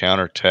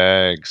 over-the-counter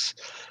tags.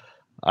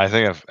 I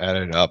think I've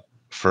added up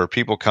for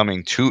people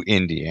coming to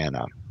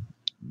Indiana.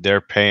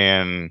 They're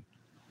paying,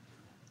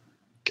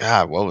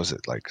 God, what was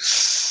it, like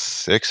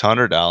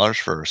 $600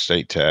 for a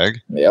state tag?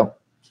 Yeah.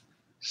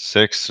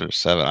 6 or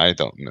 7, I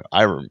don't know.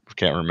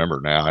 Can't remember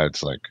now.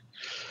 It's like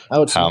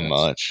how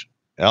much?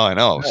 Oh, I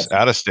know.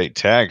 Out-of-state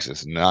tags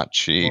is not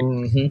cheap.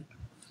 Mm-hmm.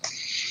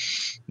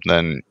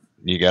 Then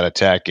you got to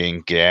tack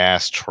in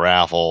gas,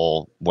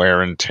 travel,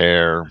 wear and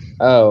tear.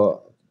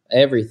 Oh,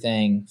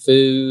 everything,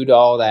 food,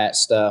 all that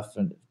stuff,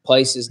 and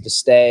places to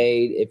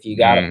stay. If you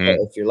got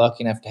if you're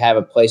lucky enough to have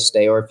a place to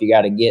stay, or if you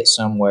got to get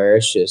somewhere,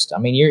 it's just, I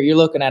mean, you're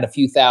looking at a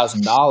few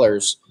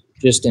 $1,000s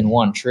just in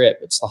one trip.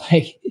 It's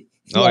like,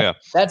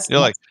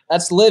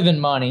 that's living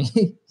money.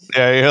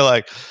 Yeah, you're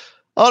like,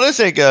 oh, this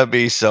ain't gonna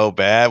be so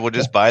bad. We'll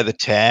just buy the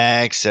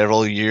tag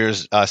several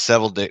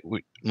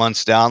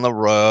months down the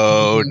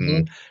road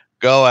and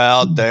go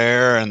out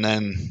there, and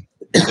then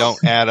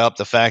don't add up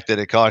the fact that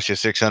it costs you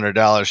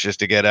 $600 just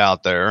to get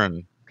out there,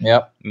 and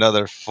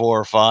another 4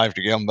 or 5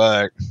 to get them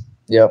back.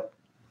 Yep.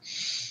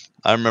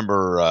 I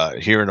remember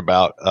hearing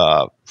about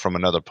from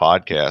another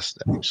podcast.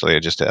 Actually, I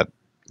just had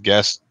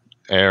guest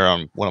air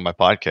on one of my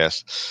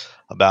podcasts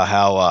about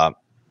how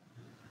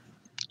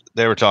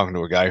they were talking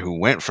to a guy who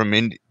went from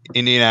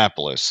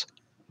Indianapolis,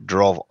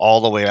 drove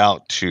all the way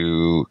out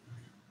to,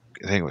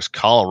 I think it was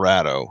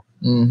Colorado,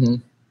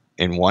 in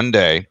one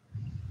day,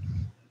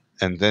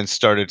 and then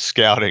started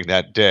scouting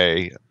that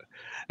day,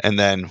 and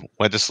then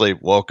went to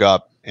sleep, woke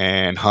up,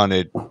 and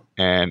hunted,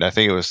 and I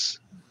think it was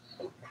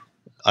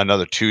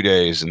another 2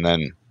 days, and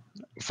then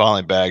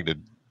finally bagged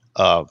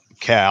a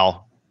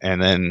cow,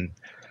 and then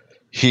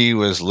he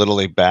was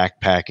literally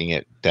backpacking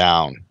it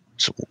down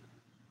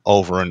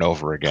over and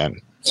over again.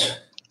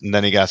 And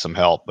then he got some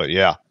help, but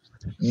yeah.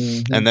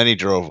 Mm-hmm. And then he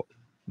drove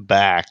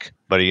back,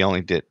 but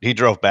he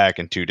drove back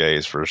in 2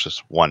 days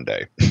versus 1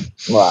 day.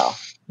 Wow.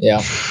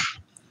 Yeah.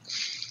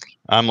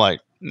 I'm like,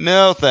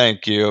 no,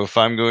 thank you. If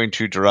I'm going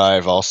to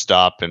drive, I'll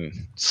stop and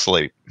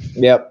sleep.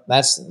 Yep.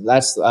 That's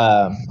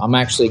I'm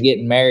actually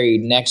getting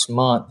married next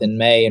month in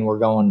May, and we're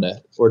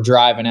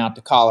driving out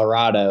to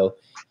Colorado,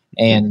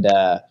 and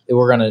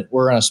we're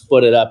gonna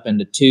split it up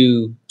into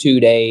two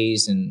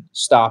days and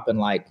stop in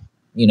like,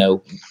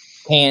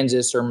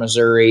 Kansas or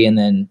Missouri, and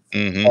then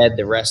head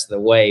the rest of the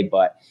way.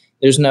 But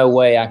there's no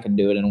way I can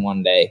do it in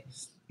 1 day.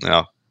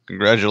 Now,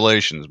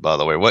 congratulations, by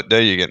the way. What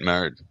day you get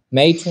married?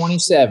 May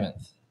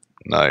 27th.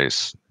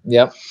 Nice.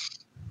 Yep.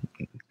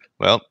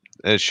 Well,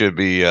 it should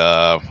be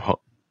you're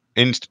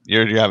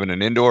having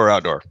an indoor or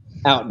outdoor?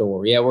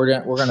 Outdoor. Yeah, we're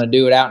gonna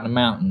do it out in the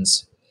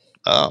mountains.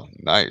 Oh,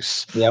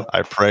 nice. Yep.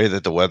 I pray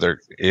that the weather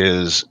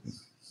is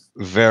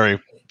very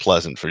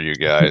pleasant for you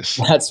guys.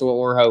 That's what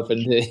we're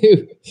hoping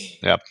to.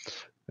 Yep.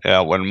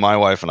 Yeah, when my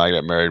wife and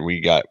I we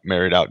got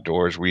married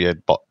outdoors. We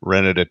had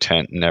rented a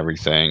tent and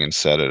everything and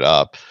set it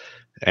up.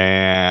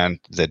 And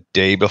the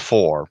day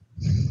before,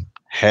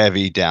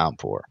 heavy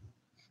downpour.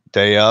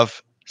 Day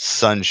of,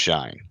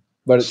 sunshine.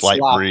 But it's slight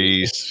sloppy.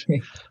 Breeze.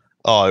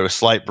 Oh, it was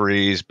slight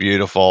breeze,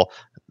 beautiful.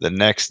 The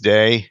next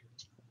day,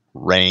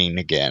 rain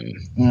again.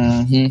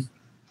 Mm-hmm.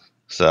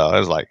 So I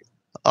was like,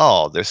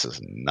 oh, this is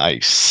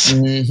nice.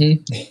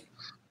 Mm-hmm.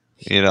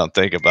 You don't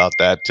think about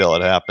that till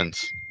it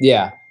happens.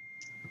 Yeah.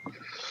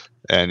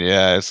 And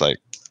yeah, it's like,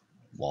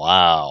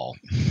 wow.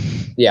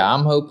 Yeah,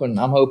 I'm hoping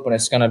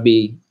it's going to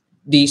be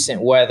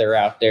decent weather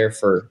out there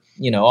for,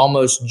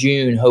 almost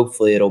June.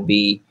 Hopefully it'll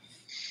be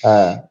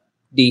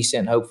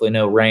decent. Hopefully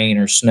no rain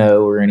or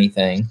snow or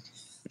anything.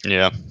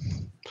 Yeah.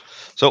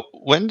 So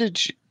when did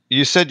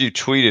you said you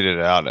tweeted it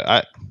out?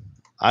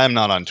 I am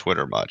not on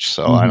Twitter much,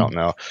 so I don't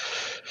know.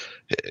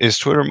 Is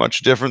Twitter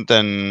much different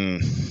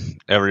than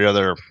every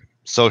other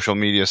social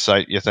media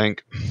site, you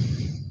think?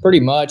 Pretty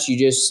much.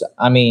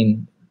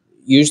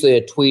 Usually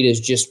a tweet is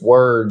just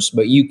words,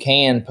 but you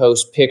can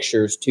post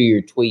pictures to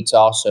your tweets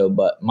also.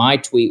 But my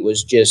tweet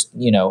was just,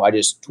 I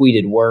just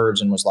tweeted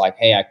words and was like,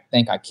 hey, I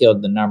think I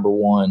killed the number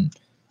one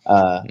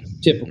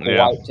typical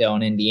whitetail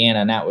in Indiana.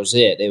 And that was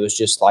it. It was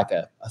just like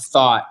a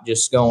thought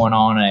just going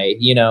on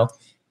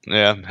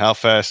Yeah. How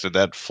fast did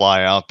that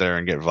fly out there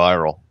and get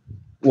viral?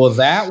 Well,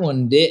 that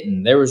one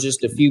didn't. There was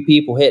just a few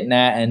people hitting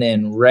that. And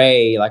then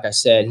Ray, like I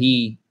said,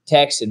 he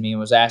texted me and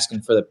was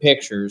asking for the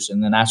pictures,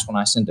 and then that's when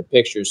I sent the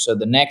pictures. So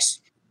the next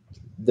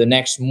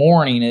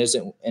morning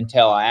isn't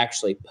until I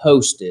actually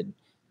posted,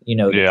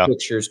 the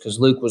pictures, because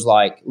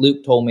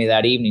Luke told me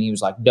that evening, he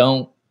was like,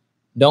 don't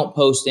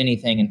post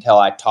anything until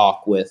I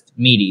talk with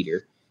Meat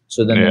Eater.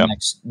 So then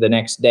the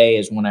next day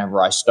is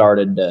whenever I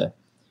started to,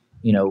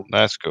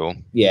 that's cool.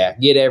 Yeah,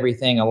 get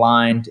everything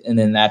aligned, and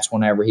then that's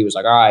whenever he was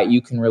like, all right,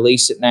 you can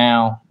release it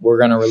now. We're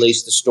going to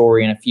release the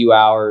story in a few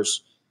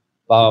hours.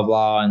 Blah, blah,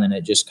 blah, and then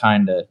it just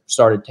kind of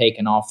started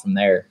taking off from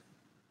there.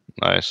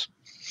 Nice.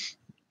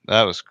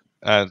 That was,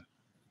 I've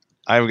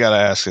got to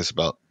ask this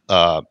about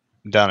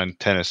down in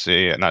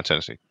Tennessee, not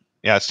Tennessee.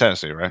 Yeah, it's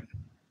Tennessee, right?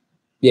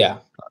 Yeah.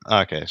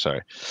 Okay,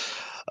 sorry.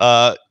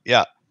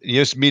 Yeah,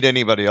 you just meet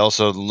anybody else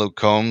other than Luke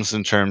Combs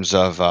in terms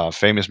of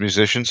famous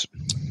musicians?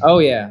 Oh,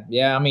 yeah.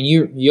 Yeah,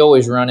 you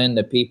always run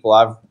into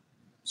people.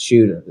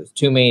 Too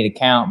many to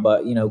count,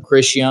 but,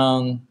 Chris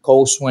Young,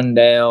 Cole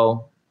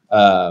Swindell,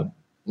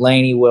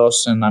 Laney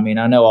Wilson.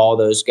 I know all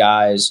those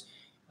guys.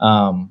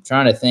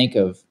 Trying to think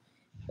of,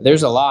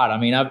 there's a lot.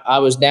 I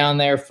was down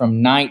there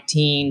from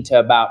 19 to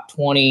about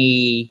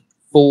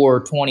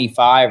 24,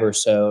 25 or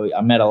so.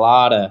 I met a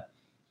lot of,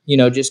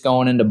 just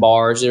going into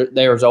bars.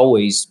 There's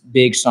always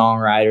big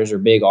songwriters or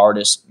big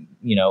artists,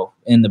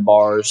 in the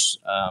bars.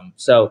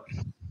 So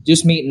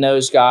just meeting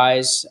those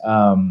guys,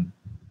 and,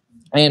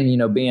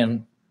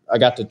 I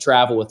got to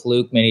travel with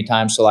Luke many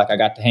times. So I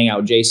got to hang out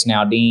with Jason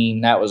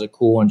Aldean. That was a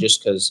cool one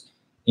just because,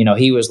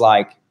 he was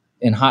like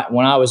when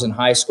I was in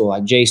high school,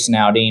 like Jason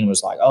Aldean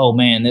was like, oh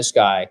man, this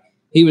guy,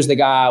 he was the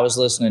guy I was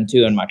listening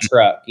to in my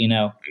truck,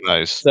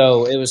 Nice.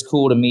 So it was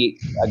cool to meet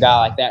a guy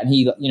like that. And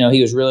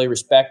he was really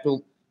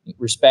respectful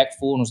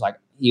and was like,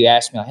 he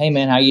asked me like, hey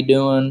man, how you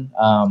doing?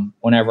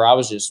 Whenever I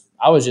was just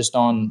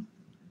on,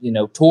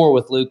 tour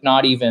with Luke,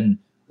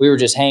 we were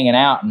just hanging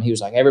out, and he was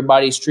like,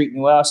 everybody's treating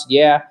you well. I said,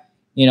 yeah,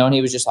 and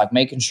he was just like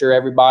making sure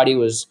everybody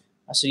was,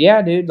 I said,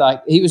 yeah, dude.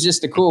 Like, he was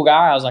just a cool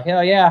guy. I was like,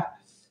 hell yeah.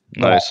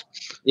 Nice.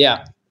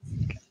 Yeah.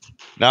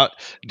 Now,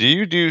 do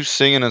you do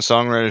singing and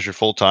songwriting as your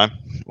full time,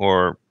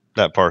 or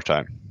that part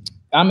time?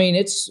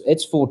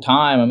 It's full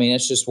time.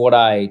 It's just what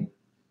I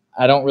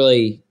don't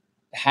really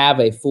have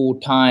a full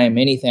time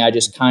anything. I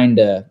just kind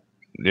of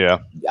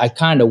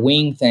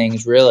wing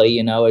things, really.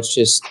 It's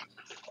just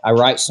I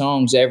write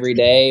songs every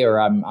day, or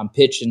I'm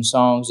pitching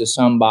songs to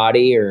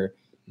somebody, or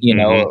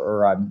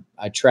or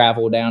I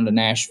travel down to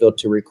Nashville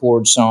to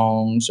record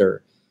songs,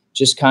 or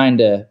just kind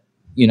of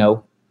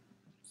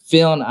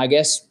feeling, I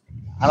guess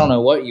I don't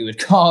know what you would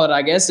call it.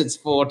 I guess it's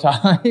full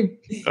time.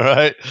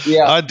 Right.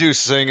 Yeah. I do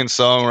singing,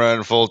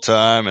 songwriting full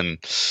time, and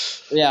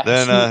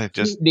then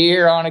just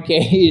deer on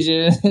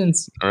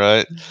occasions.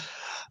 Right.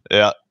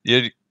 Yeah.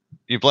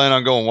 You plan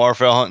on going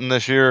waterfowl hunting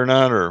this year or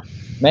not? Or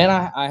man,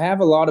 I have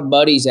a lot of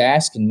buddies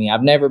asking me.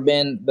 I've never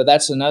been, but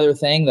that's another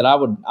thing that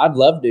I'd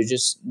love to.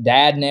 Just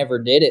Dad never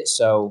did it,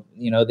 so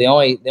the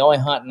only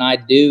hunting I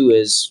do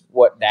is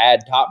what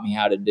Dad taught me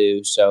how to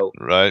do. So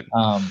right.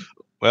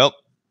 Well,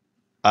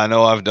 I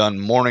know I've done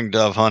morning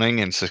dove hunting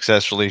and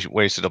successfully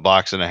wasted a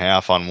box and a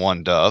half on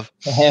one dove.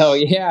 Hell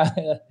yeah.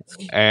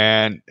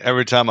 And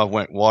every time I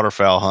went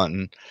waterfowl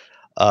hunting,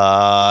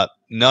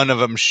 none of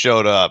them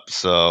showed up.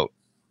 So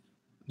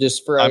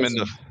just frozen,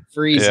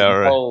 freezing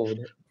cold.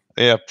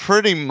 Yeah,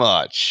 pretty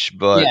much.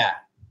 But yeah,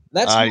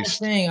 that's my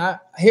thing.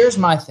 Here's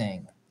my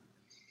thing.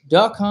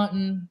 Duck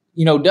hunting,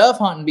 dove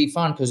hunting be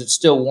fun because it's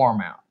still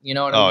warm out. You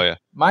know what I mean? Yeah.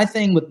 My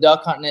thing with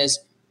duck hunting is,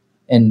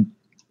 and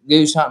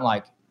goose hunting,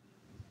 like,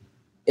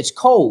 it's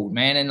cold,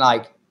 man. And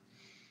like,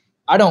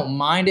 I don't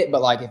mind it,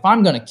 but like, if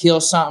I'm going to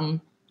kill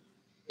something,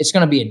 it's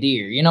going to be a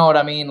deer. You know what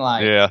I mean?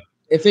 Like,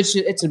 if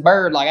it's a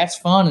bird, like, that's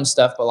fun and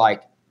stuff, but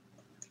like,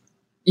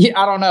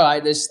 I don't know.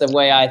 This is the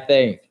way I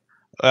think.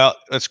 Well,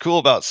 what's cool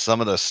about some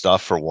of the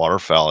stuff for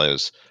waterfowl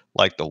is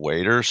like the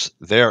waders,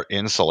 they're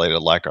insulated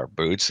like our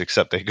boots,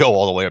 except they go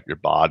all the way up your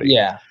body.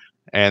 Yeah.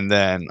 And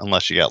then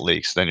unless you got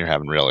leaks, then you're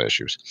having real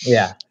issues.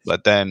 Yeah.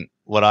 But then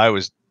what I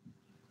always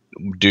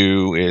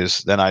do is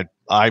then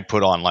I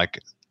put on like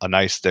a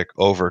nice thick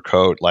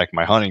overcoat, like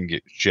my hunting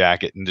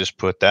jacket, and just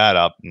put that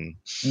up and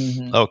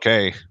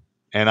okay.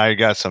 And I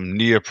got some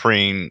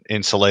neoprene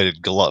insulated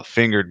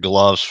fingered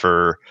gloves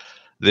for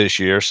this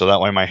year, so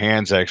that way my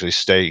hands actually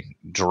stay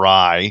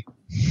dry.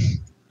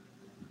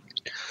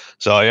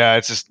 So yeah,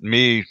 it's just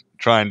me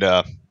trying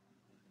to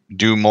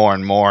do more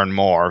and more and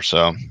more.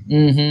 So,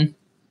 and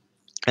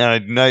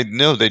I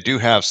know they do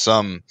have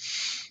some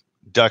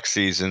duck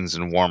seasons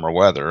in warmer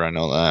weather. I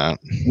know that.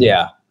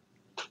 Yeah.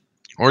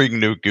 Or you can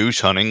do goose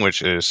hunting,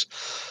 which is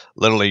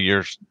literally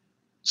you're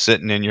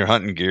sitting in your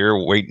hunting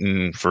gear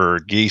waiting for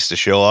geese to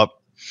show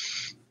up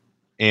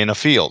in a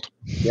field.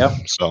 Yep.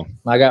 So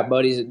I got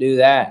buddies that do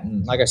that,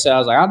 and like I said, I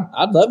was like,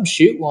 I'd love to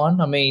shoot one.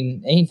 I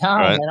mean,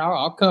 anytime, man,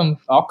 I'll come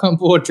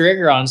pull a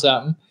trigger on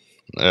something.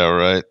 Yeah,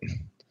 right.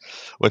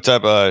 What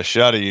type of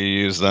shot do you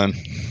use then?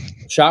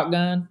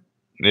 Shotgun.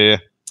 Yeah.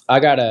 I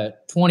got a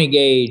 20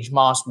 gauge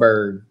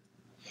Mossberg.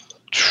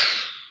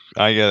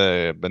 I got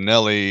a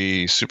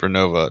Benelli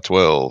Supernova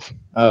 12.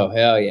 Oh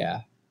hell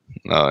yeah!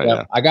 Oh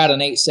yeah. I got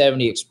an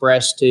 870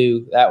 Express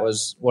too. That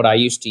was what I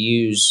used to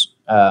use.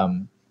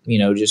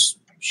 Just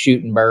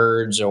shooting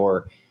birds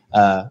or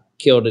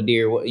killed a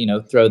deer.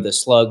 Throw the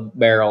slug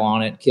barrel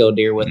on it, kill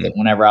deer with it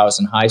whenever I was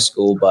in high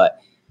school. But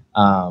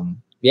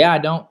I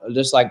don't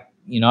just like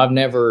I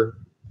never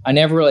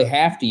really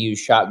have to use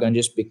shotgun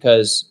just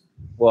because.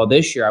 Well,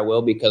 this year I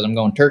will because I'm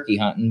going turkey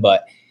hunting,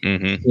 but.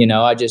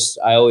 I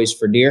always,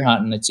 for deer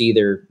hunting, it's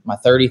either my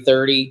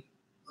 30-30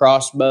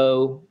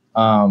 crossbow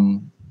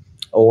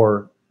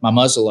or my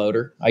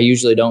muzzleloader. I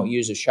usually don't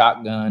use a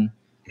shotgun.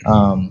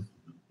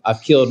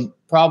 I've killed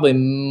probably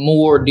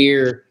more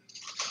deer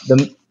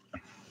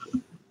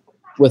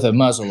with a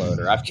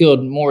muzzleloader. I've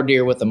killed more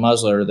deer with a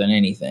muzzleloader than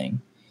anything.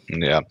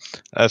 Yeah,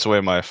 that's the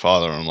way my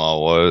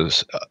father-in-law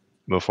was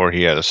before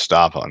he had to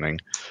stop hunting.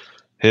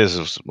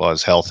 His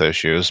was health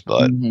issues,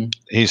 but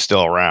he's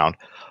still around.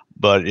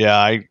 But yeah,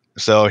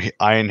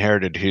 I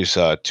inherited his 2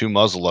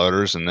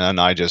 muzzleloaders, and then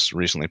I just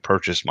recently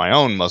purchased my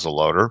own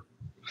muzzleloader.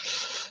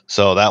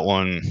 So that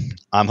one,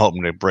 I'm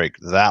hoping to break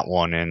that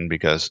one in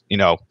because,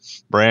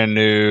 brand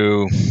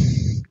new,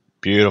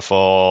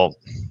 beautiful.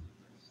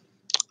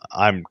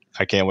 I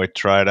can't wait to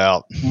try it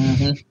out.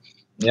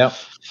 Yep.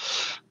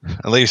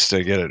 At least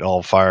to get it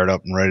all fired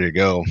up and ready to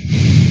go.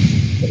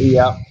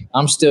 Yep.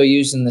 I'm still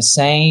using the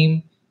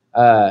same.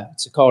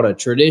 It's called a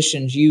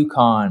Traditions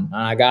Yukon. And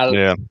I got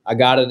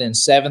it in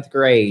 7th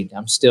grade.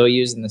 I'm still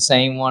using the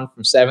same one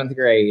from 7th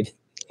grade.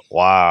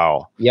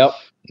 Wow. Yep.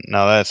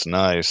 Now that's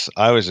nice.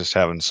 I was just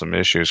having some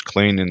issues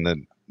getting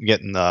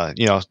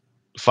the,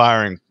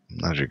 firing,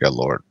 oh good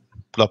Lord,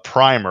 the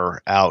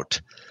primer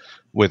out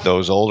with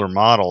those older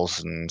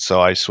models. And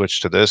so I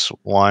switched to this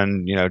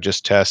one,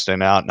 just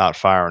testing out, not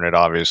firing it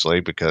obviously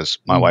because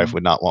my wife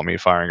would not want me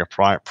firing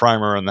a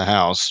primer in the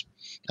house,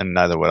 and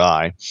neither would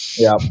I.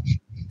 Yep.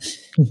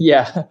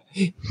 Yeah.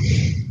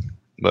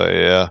 But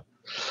yeah.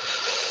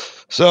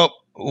 So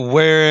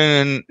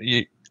where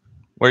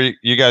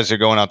you guys are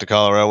going out to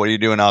Colorado, what are you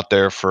doing out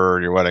there for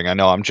your wedding? I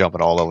know I'm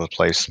jumping all over the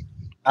place.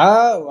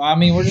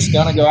 We're just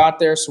gonna go out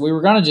there. So we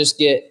were gonna just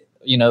get,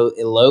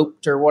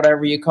 eloped or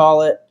whatever you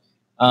call it.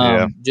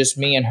 Just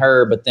me and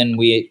her, but then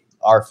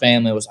our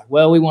family was like,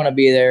 well, we want to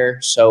be there.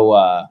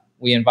 So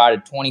we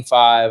invited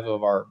 25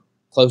 of our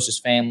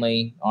closest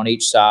family on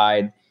each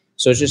side.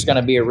 So it's just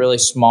gonna be a really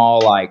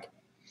small, like,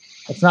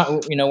 it's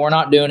not, we're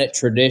not doing it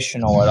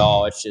traditional at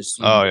all. It's just,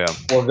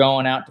 we're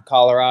going out to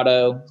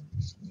Colorado,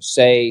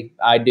 say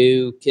I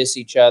do, kiss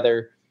each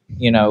other,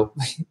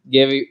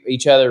 give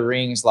each other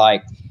rings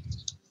like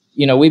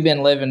we've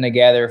been living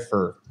together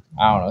for,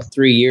 I don't know,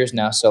 3 years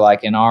now. So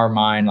like in our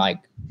mind, like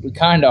we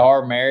kind of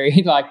are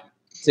married, like,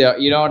 so,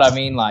 you know what I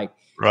mean? Like,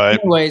 right.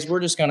 Anyways,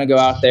 we're just going to go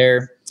out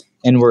there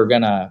and we're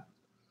going to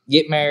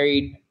get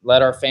married,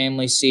 let our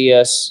family see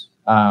us,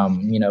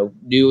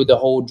 do the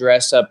whole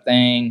dress up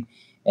thing.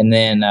 And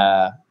then,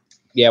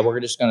 we're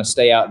just going to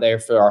stay out there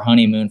for our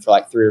honeymoon for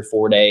like 3 or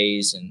 4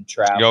 days and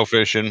travel. Go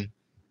fishing.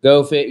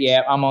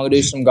 Yeah, I'm going to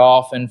do some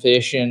golfing,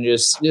 fishing,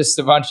 just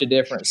a bunch of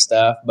different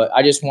stuff. But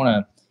I just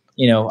want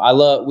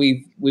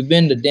to, we've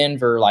been to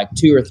Denver like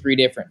 2 or 3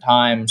 different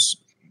times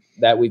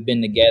that we've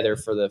been together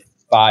for the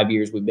 5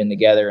 years we've been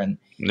together. And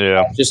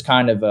just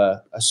kind of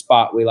a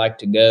spot we like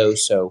to go.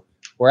 So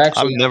we're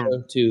actually going to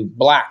go to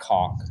Black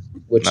Hawk,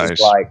 which is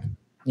like,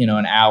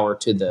 an hour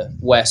to the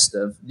west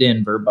of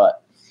Denver.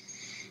 But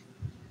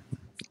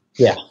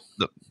yeah.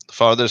 The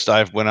farthest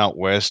I've went out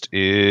west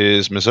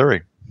is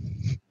Missouri.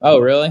 Oh,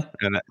 really?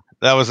 And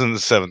that was in the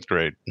 7th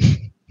grade.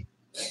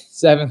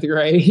 7th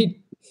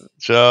grade?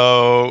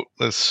 So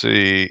let's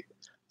see.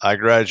 I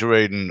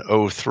graduated in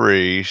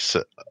 2003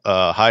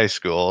 high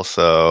school.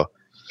 So,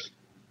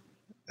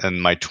 and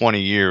my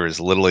 20 year is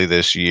literally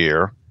this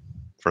year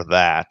for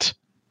that.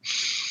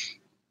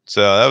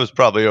 So that was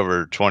probably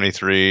over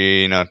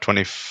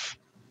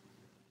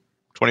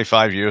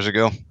 25 years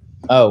ago.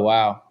 Oh,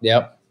 wow.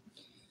 Yep.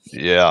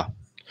 Yeah.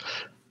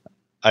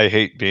 I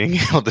hate being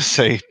able to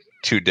say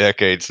 2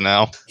 decades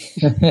now.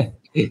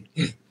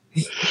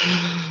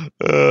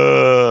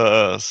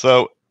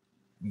 So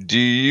do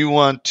you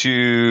want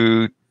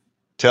to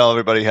tell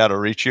everybody how to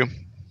reach you?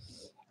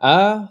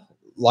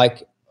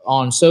 Like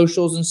on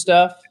socials and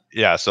stuff?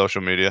 Yeah,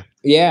 social media.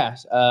 Yeah.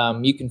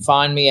 You can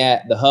find me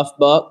at the Huff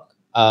Buck,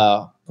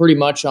 pretty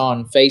much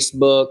on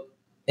Facebook,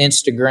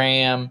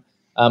 Instagram.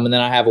 And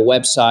then I have a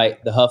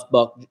website,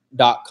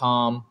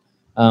 thehuffbuck.com.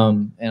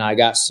 And I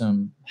got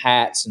some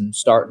hats and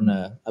starting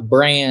a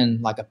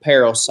brand, like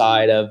apparel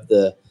side of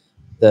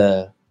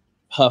the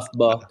Huff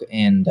Buck,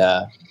 and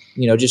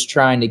just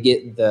trying to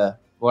get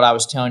what I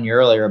was telling you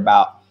earlier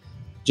about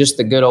just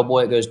the good old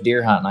boy that goes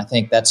deer hunting. I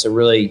think that's a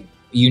really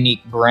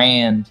unique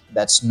brand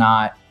that's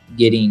not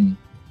getting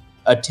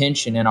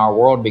attention in our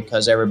world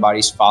because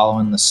everybody's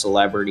following the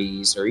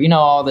celebrities or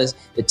all this,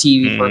 the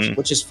TV person,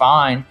 which is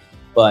fine,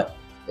 but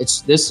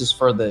this is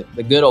for the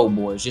good old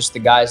boys, just the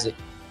guys that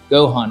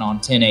go hunt on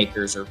 10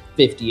 acres or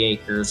 50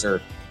 acres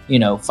or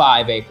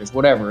 5 acres,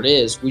 whatever it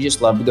is. We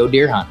just love to go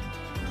deer hunting.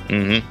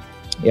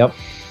 Mm-hmm. Yep.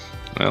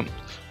 Well,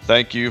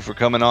 thank you for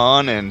coming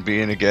on and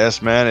being a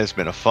guest, man. It's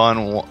been a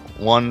fun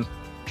one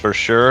for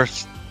sure,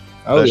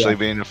 especially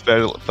being a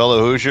fellow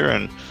Hoosier,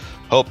 and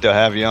hope to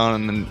have you on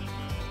in the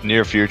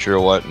near future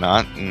or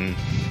whatnot. And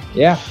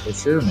yeah, for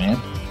sure, man.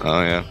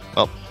 Oh yeah.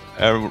 Well,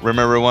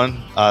 remember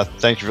everyone,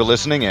 thank you for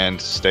listening and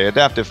stay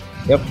adaptive.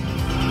 Yep.